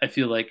I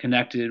feel like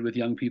connected with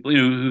young people, you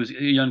know, who's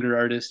a younger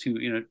artist who,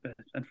 you know,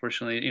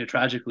 unfortunately, you know,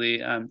 tragically,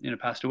 you know,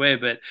 passed away,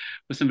 but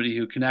was somebody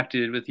who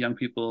connected with young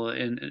people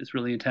in this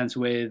really intense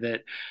way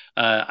that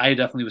I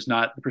definitely was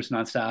not the person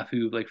on staff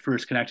who like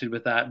first connected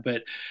with that.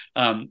 But,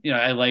 you know,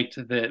 I liked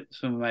that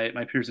some of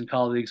my peers and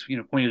colleagues, you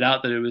know, pointed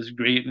out that it was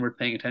great and worth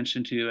paying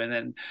attention to. And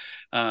then,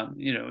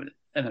 you know,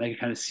 and then I could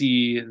kind of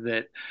see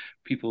that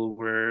people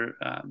were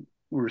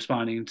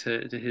responding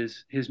to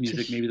his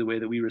music maybe the way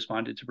that we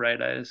responded to Bright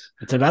Eyes.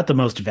 It's about the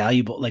most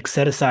valuable, like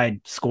set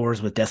aside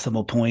scores with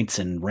decimal points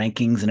and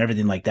rankings and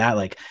everything like that.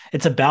 Like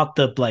it's about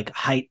the like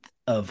height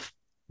of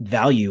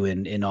value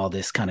in all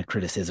this kind of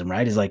criticism,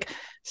 right? Is like,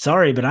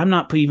 sorry, but I'm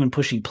not even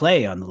pushing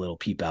play on the Lil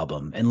Peep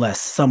album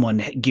unless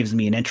someone gives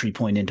me an entry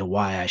point into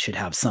why I should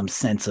have some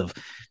sense of,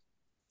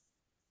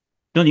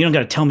 you don't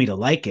got to tell me to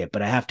like it,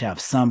 but I have to have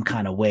some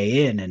kind of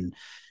way in. And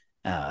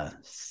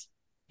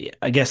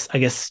I guess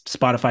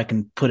Spotify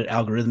can put it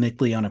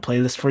algorithmically on a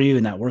playlist for you,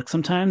 and that works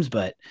sometimes.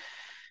 But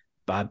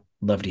I'd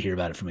love to hear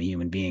about it from a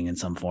human being in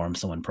some form,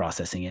 someone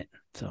processing it.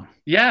 So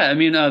yeah, I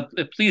mean,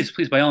 please,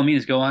 by all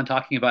means, go on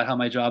talking about how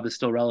my job is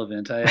still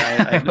relevant. No,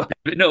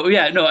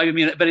 I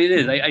mean, but it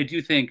is. I do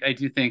think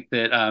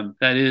that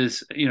that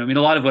is, you know, I mean,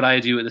 a lot of what I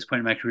do at this point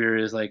in my career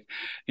is like,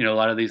 you know, a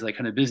lot of these like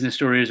kind of business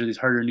stories or these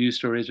harder news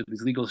stories or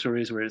these legal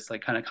stories where it's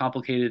like kind of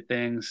complicated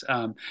things.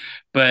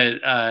 But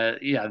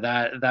yeah,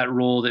 that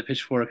role that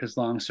Pitchfork has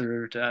long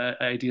served,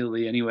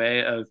 ideally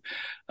anyway,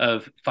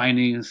 of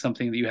finding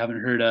something that you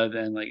haven't heard of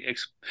and like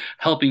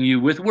helping you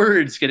with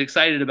words get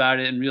excited about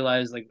it and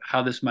realize like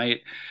how this might,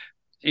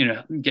 you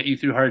know, get you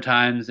through hard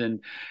times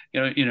and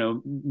you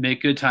know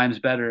make good times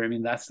better. I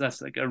mean, that's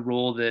like a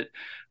role that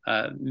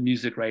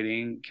music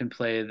writing can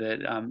play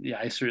that yeah,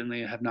 I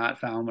certainly have not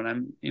found when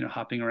I'm, you know,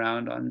 hopping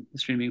around on the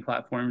streaming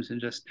platforms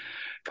and just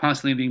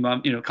constantly being,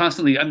 you know,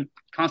 I'm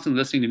constantly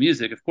listening to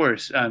music, of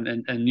course,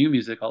 and new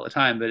music all the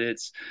time, but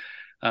it's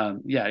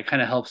yeah, it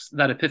kind of helps.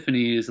 That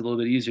epiphany is a little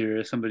bit easier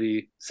if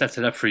somebody sets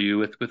it up for you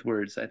with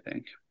words, I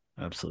think.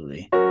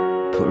 Absolutely.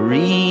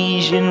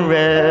 Parisian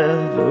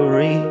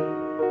reverie,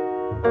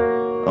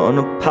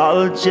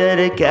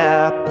 unapologetic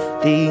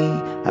apathy.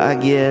 I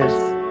guess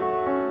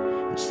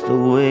it's the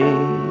way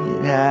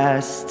it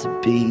has to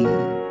be.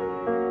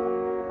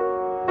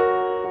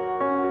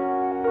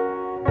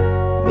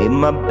 Made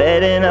my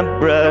bed and I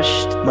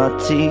brushed my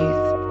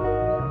teeth.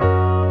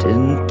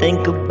 Didn't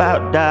think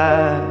about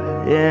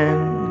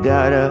dying.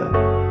 Got up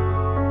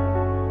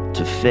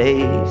to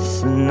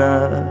face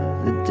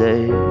another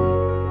day.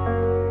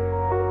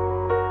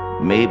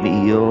 Maybe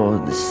you're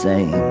the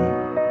same.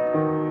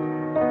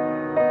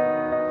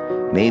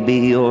 Maybe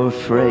you're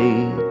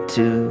afraid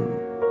to.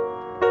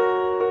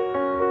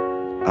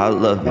 I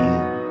love you.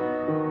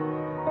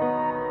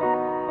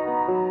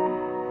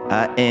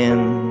 I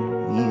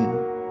am you.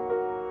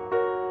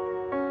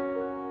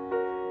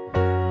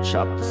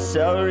 Chopped the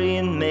celery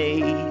and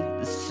made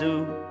the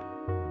soup.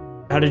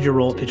 How did your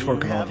role at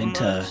Pitchfork evolve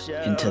into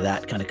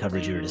that kind of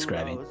coverage you were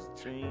describing?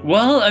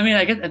 Well, I mean,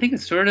 I think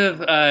it's sort of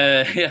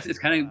yes, it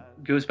kind of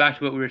goes back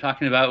to what we were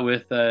talking about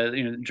with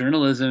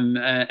journalism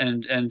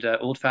and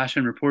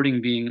old-fashioned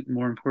reporting being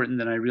more important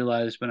than I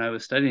realized when I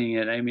was studying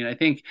it. I mean, I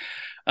think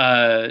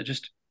over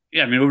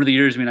the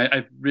years,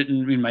 I've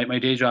written. My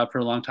day job for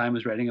a long time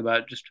was writing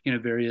about just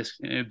various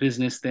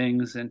business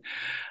things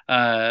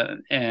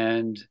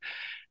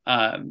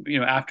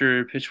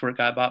after Pitchfork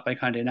got bought by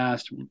Condé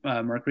Nast,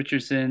 Mark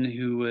Richardson,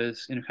 who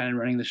was kind of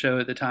running the show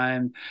at the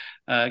time,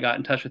 got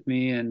in touch with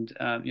me and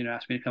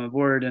asked me to come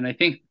aboard. And I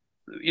think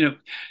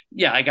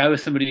I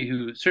was somebody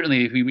who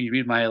certainly, if you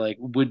read my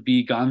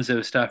would-be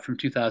Gonzo stuff from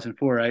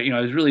 2004, I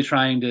was really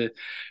trying to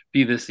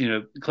be this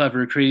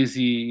clever,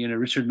 crazy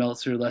Richard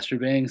Meltzer, Lester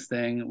Bangs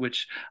thing,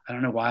 which I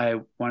don't know why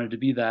I wanted to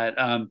be that.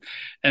 And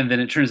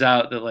then it turns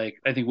out that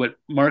I think what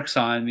Mark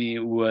saw in me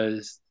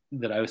was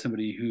that I was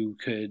somebody who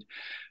could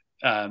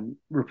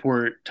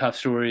report tough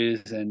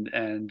stories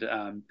and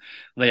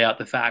lay out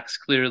the facts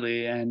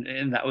clearly,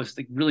 and that was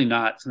really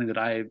not something that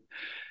I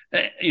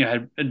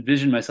had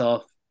envisioned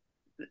myself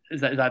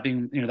as that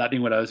being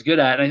what I was good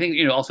at. And I think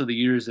also the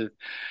years of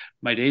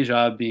my day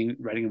job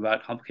writing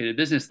about complicated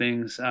business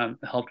things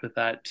helped with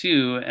that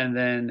too. And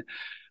then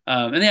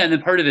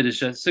part of it is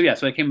just so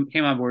I came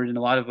on board, and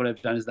a lot of what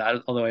I've done is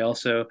that, although I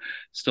also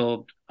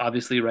still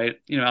obviously write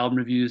album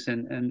reviews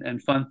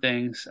and fun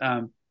things.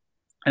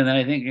 And then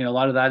I think a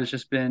lot of that has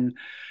just been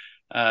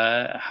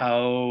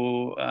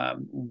how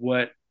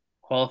what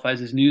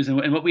qualifies as news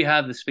and what we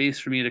have the space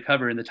for me to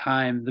cover and the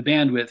time, the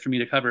bandwidth for me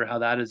to cover, how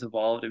that has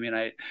evolved. I mean,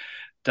 I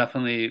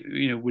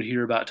definitely would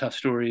hear about tough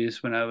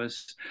stories when I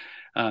was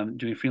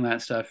doing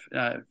freelance stuff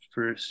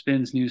for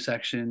Spin's news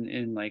section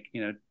in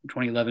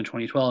 2011,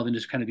 2012, and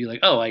just kind of be like,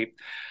 oh, I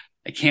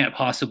can't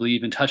possibly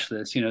even touch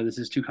this. This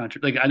is too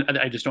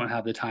I just don't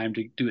have the time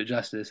to do it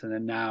justice. And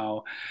then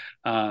now,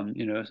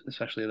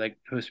 especially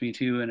post Me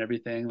Too and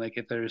everything,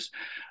 if there's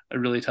a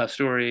really tough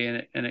story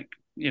and it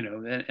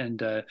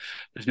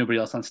there's nobody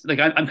else on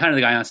I'm kind of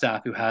the guy on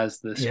staff who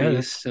has the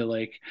space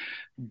to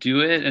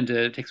do it and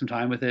to take some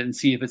time with it and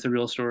see if it's a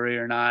real story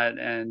or not,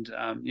 and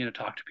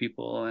talk to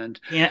people. And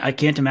I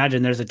can't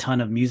imagine there's a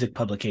ton of music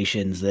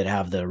publications that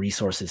have the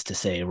resources to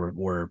say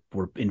we're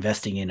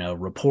investing in a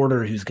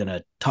reporter who's going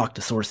to talk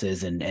to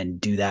sources and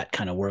do that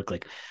kind of work.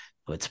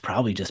 It's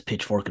probably just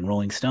Pitchfork and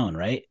Rolling Stone,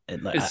 right?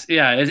 It's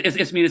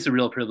a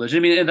real privilege.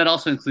 And that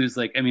also includes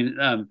a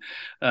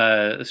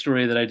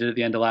story that I did at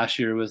the end of last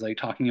year was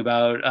talking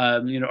about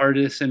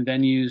artists and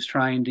venues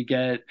trying to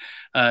get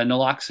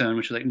naloxone,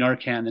 which is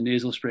Narcan, the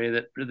nasal spray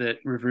that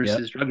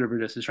reverses drug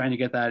overdoses, trying to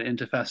get that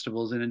into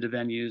festivals and into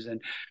venues and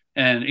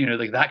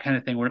that kind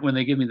of thing. When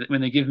they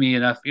give me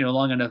enough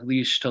long enough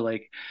leash to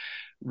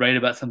write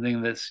about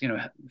something that's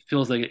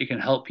feels like it can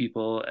help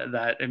people,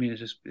 that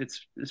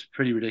it's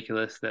pretty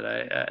ridiculous that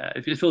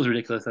it feels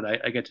ridiculous that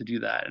I get to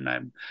do that, and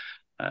I'm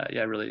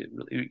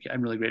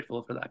really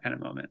grateful for that kind of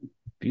moment.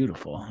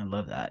 Beautiful. I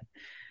love that.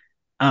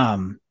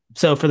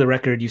 So for the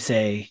record, you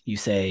say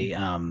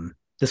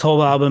this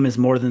whole album is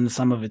more than the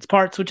sum of its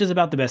parts, which is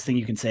about the best thing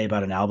you can say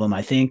about an album,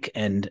 I think,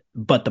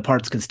 but the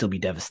parts can still be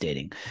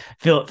devastating.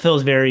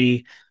 Feels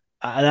very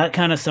that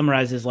kind of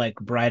summarizes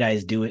Bright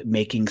Eyes Do It,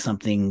 making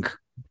something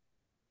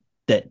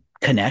that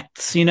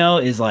connects,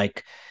 is the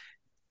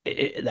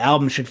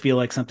album should feel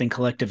like something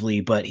collectively,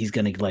 but he's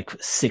going to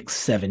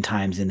 6-7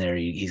 times in there,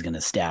 he's going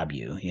to stab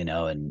you,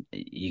 and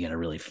you're going to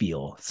really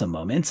feel some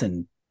moments.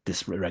 And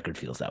this record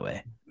feels that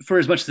way. For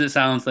as much as it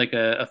sounds like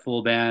a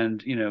full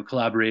band,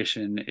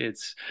 collaboration,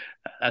 it's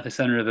at the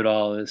center of it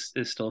all is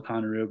still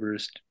Conor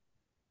Oberst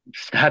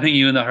stabbing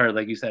you in the heart.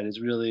 Like you said, is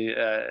really,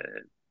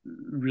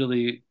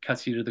 really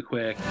cuts you to the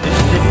quick. If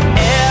it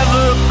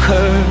ever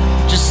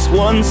occurred just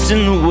once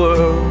in the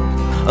world,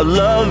 a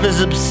love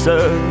as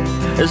absurd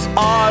as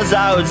ours,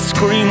 I would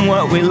scream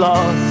what we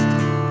lost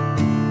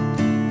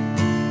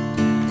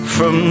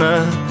from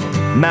the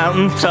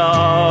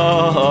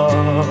mountaintop.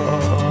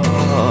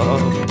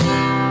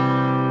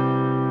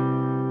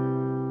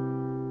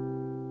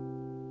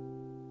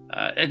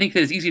 I think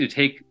that it's easy to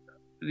take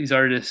these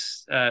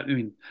artists, I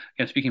mean,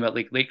 again, speaking about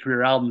like late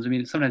career albums, I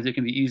mean, sometimes it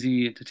can be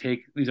easy to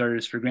take these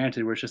artists for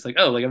granted, where it's just like,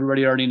 oh, like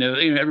everybody already knows,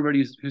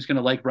 everybody who's going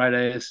to like Bright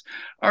Eyes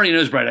already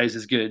knows Bright Eyes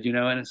is good,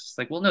 and it's just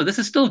like, well, no, this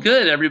is still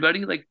good,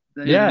 everybody. Like,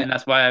 Yeah. and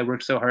that's why I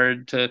work so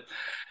hard to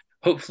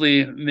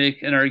hopefully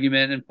make an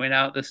argument and point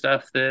out the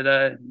stuff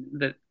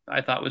that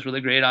I thought was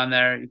really great on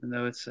there, even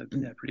though it's a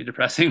pretty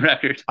depressing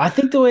record. I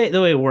think the way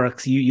it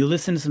works, you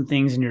listen to some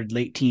things in your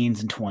late teens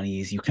and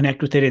 20s, you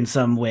connect with it in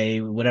some way,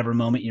 whatever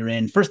moment you're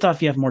in. First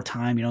off, you have more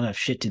time, you don't have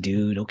shit to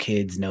do, no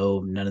kids,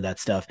 none of that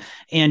stuff.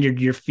 And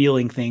you're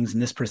feeling things,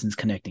 and this person's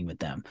connecting with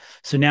them.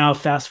 So now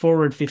fast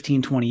forward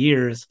 15, 20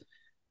 years,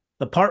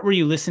 the part where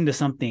you listen to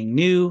something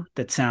new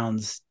that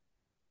sounds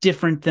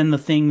different than the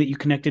thing that you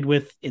connected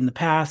with in the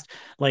past,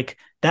 like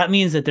that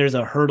means that there's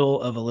a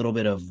hurdle of a little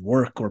bit of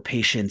work or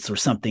patience or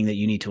something that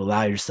you need to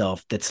allow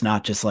yourself. That's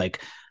not just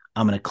like,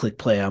 I'm going to click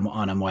play I'm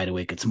Wide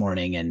Awake It's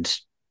Morning and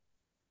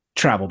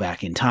travel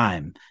back in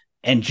time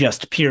and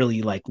just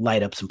purely like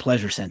light up some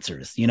pleasure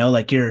sensors,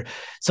 like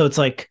so it's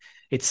like,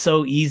 it's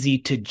so easy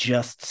to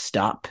just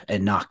stop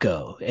and not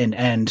go.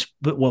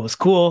 But what was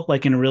cool,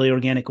 like in a really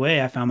organic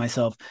way, I found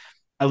myself,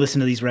 I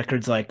listen to these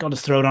records, like I'll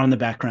just throw it on in the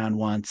background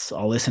once.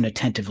 I'll listen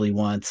attentively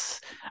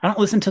once. I don't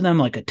listen to them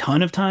like a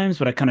ton of times,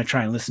 but I kind of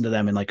try and listen to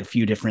them in like a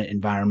few different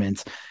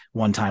environments,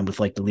 one time with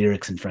like the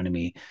lyrics in front of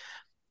me.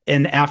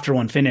 And after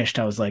one finished,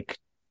 I was like,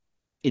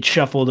 it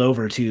shuffled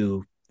over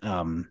to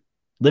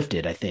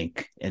Lifted, I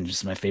think, and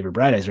just my favorite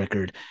Bright Eyes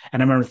record.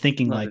 And I remember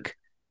thinking I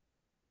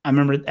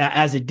remember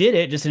as it did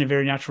it, just in a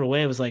very natural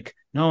way, I was like,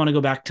 no, I want to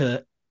go back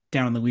to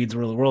Down in the Weeds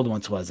Where the World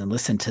Once Was and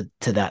listen to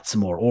that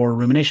some more, or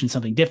Rumination,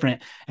 something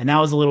different. And that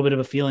was a little bit of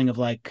a feeling of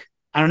like,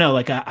 I don't know,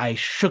 like I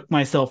shook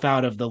myself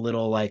out of the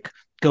little, like,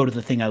 go to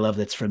the thing I love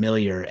that's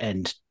familiar,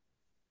 and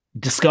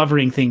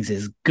discovering things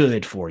is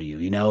good for you.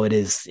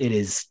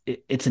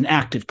 It's an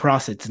active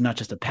process. It's not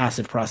just a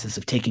passive process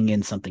of taking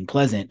in something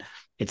pleasant.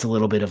 It's a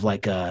little bit of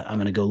like, I'm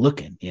going to go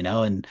looking,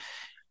 and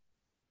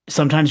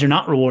sometimes you're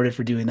not rewarded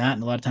for doing that,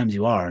 and a lot of times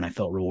you are, and I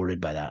felt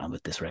rewarded by that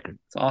with this record.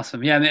 It's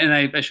awesome. Yeah, and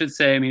I should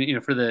say, I mean,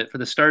 for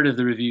the start of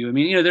the review, I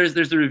mean, there's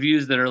the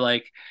reviews that are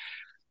like,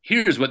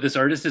 here's what this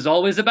artist is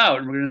always about,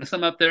 and we're going to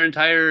sum up their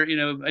entire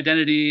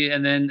identity,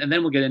 and then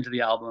we'll get into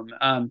the album.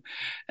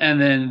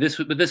 And then this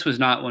was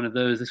not one of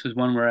those. This was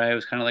one where I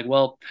was kind of like,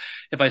 well,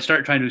 if I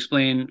start trying to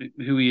explain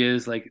who he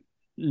is, like,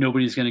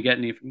 nobody's going to get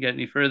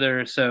any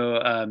further.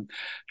 So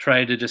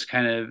try to just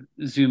kind of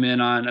zoom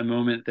in on a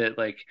moment that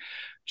like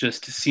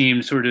just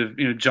seemed sort of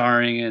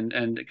jarring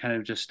and kind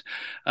of just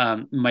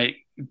might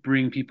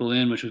bring people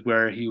in, which was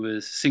where he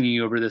was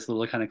singing over this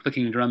little kind of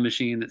clicking drum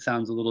machine that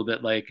sounds a little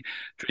bit like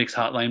Drake's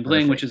Hotline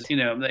Bling. Perfect. Which is,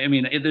 I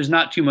mean, there's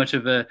not too much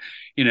of a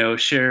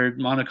shared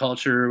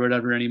monoculture or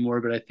whatever anymore,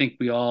 but I think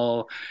we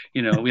all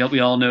we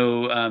all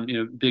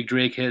know big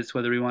Drake hits,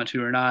 whether we want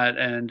to or not,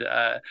 and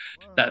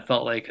that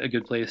felt like a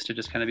good place to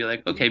just kind of be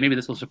like, okay, maybe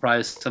this will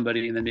surprise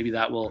somebody, and then maybe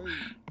that will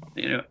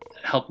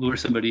help lure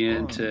somebody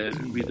in to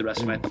read the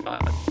rest of my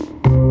thought.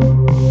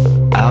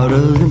 Out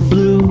of the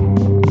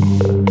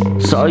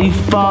blue, saw you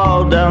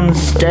fall down the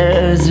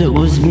stairs. It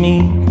was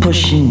me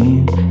pushing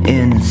you,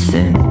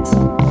 innocent.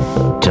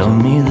 Tell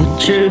me the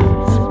truth.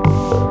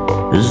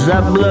 Is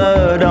that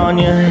blood on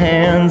your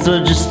hands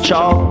or just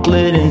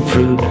chocolate and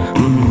fruit?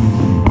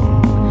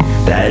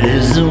 That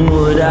isn't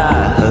what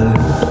I heard.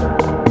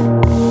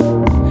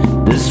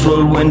 This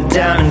world went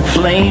down in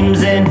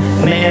flames and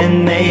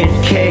man-made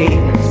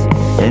caves,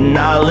 an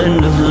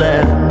island of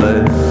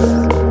lepers.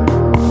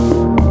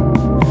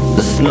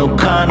 There's no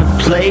kind of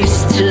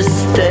place to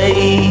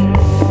stay.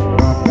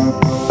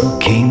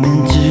 Came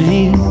into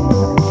view,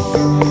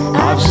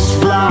 I'll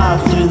just fly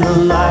through the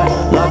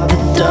light like the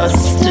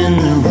dust in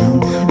the room.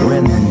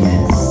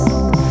 Reminisce,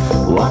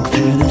 walk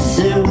through the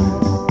zoo,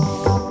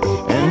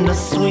 and I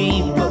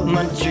sweep up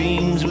my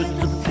dreams with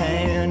the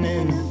pan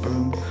and the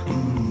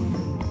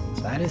broom.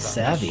 That is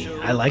savvy.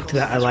 I liked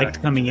that. I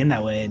liked coming in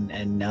that way,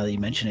 and now that you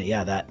mention it,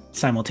 yeah, that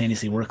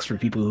simultaneously works for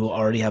people who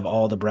already have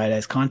all the Bright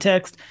Eyes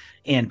context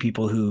and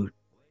people who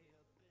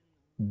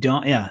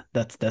don't. Yeah,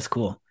 that's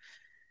cool.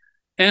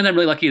 And I'm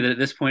really lucky that at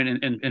this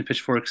point in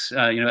Pitchfork's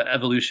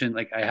evolution,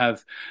 like I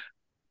have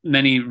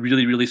many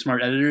really, really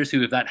smart editors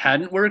who, if that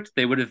hadn't worked,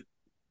 they would have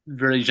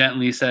very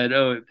gently said,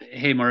 oh,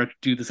 hey, Mark,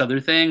 do this other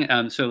thing.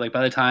 So like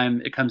by the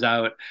time it comes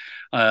out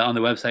on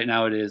the website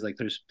nowadays, like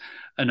there's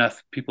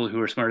enough people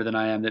who are smarter than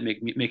I am that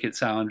make it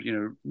sound,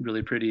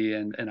 really pretty,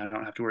 and I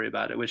don't have to worry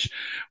about it, which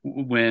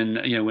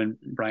when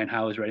Brian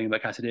Howe was writing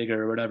about Cassadaga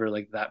or whatever,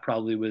 like that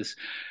probably was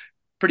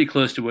pretty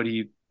close to what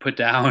he put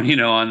down,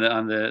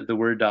 on the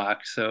Word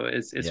doc. So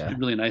it's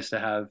really nice to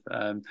have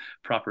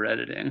proper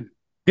editing.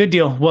 Good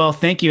deal. Well,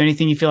 thank you.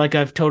 Anything you feel like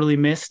I've totally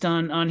missed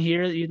on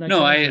here that you'd like?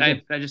 No,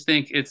 I just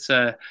think it's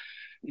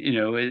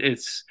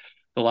it's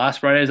the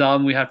last Bright Eyes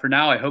album we have for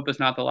now. I hope it's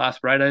not the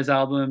last Bright Eyes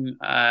album.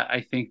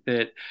 I think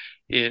that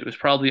it was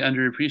probably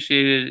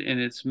underappreciated in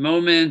its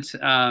moment,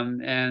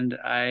 and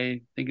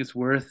I think it's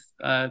worth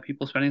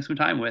people spending some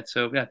time with.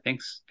 So yeah,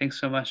 thanks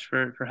so much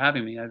for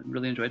having me. I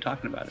really enjoyed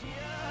talking about it.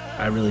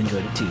 I really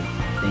enjoyed it too.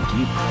 Thank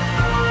you.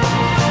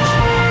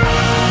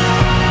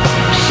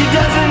 She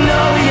doesn't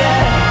know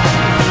yet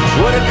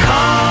what a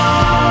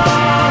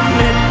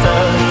comet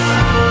does.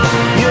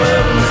 You're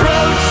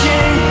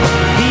approaching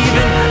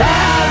even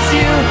as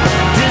you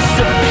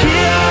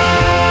disappear.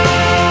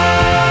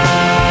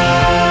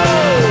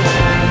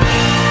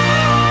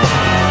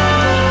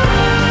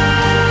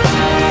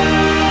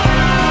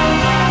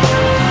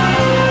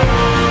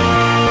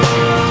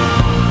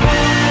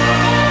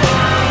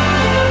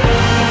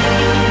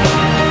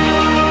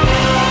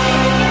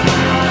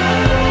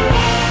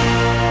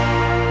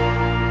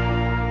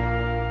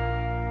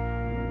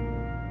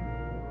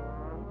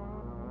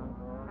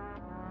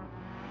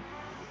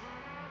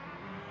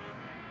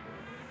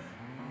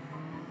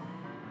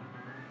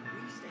 We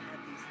used to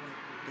have these like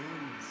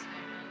bins.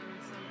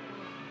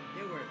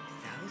 There were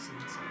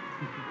thousands.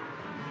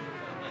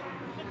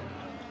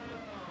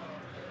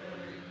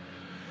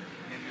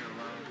 Maybe you're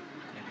alone,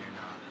 maybe you're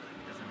not.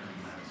 It doesn't really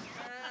matter.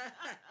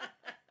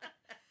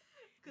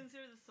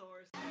 Consider the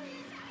source.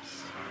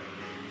 Sorry,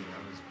 baby, I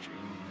was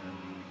dreaming of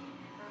you.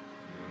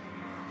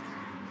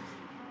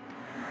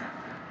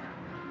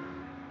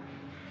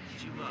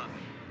 Did you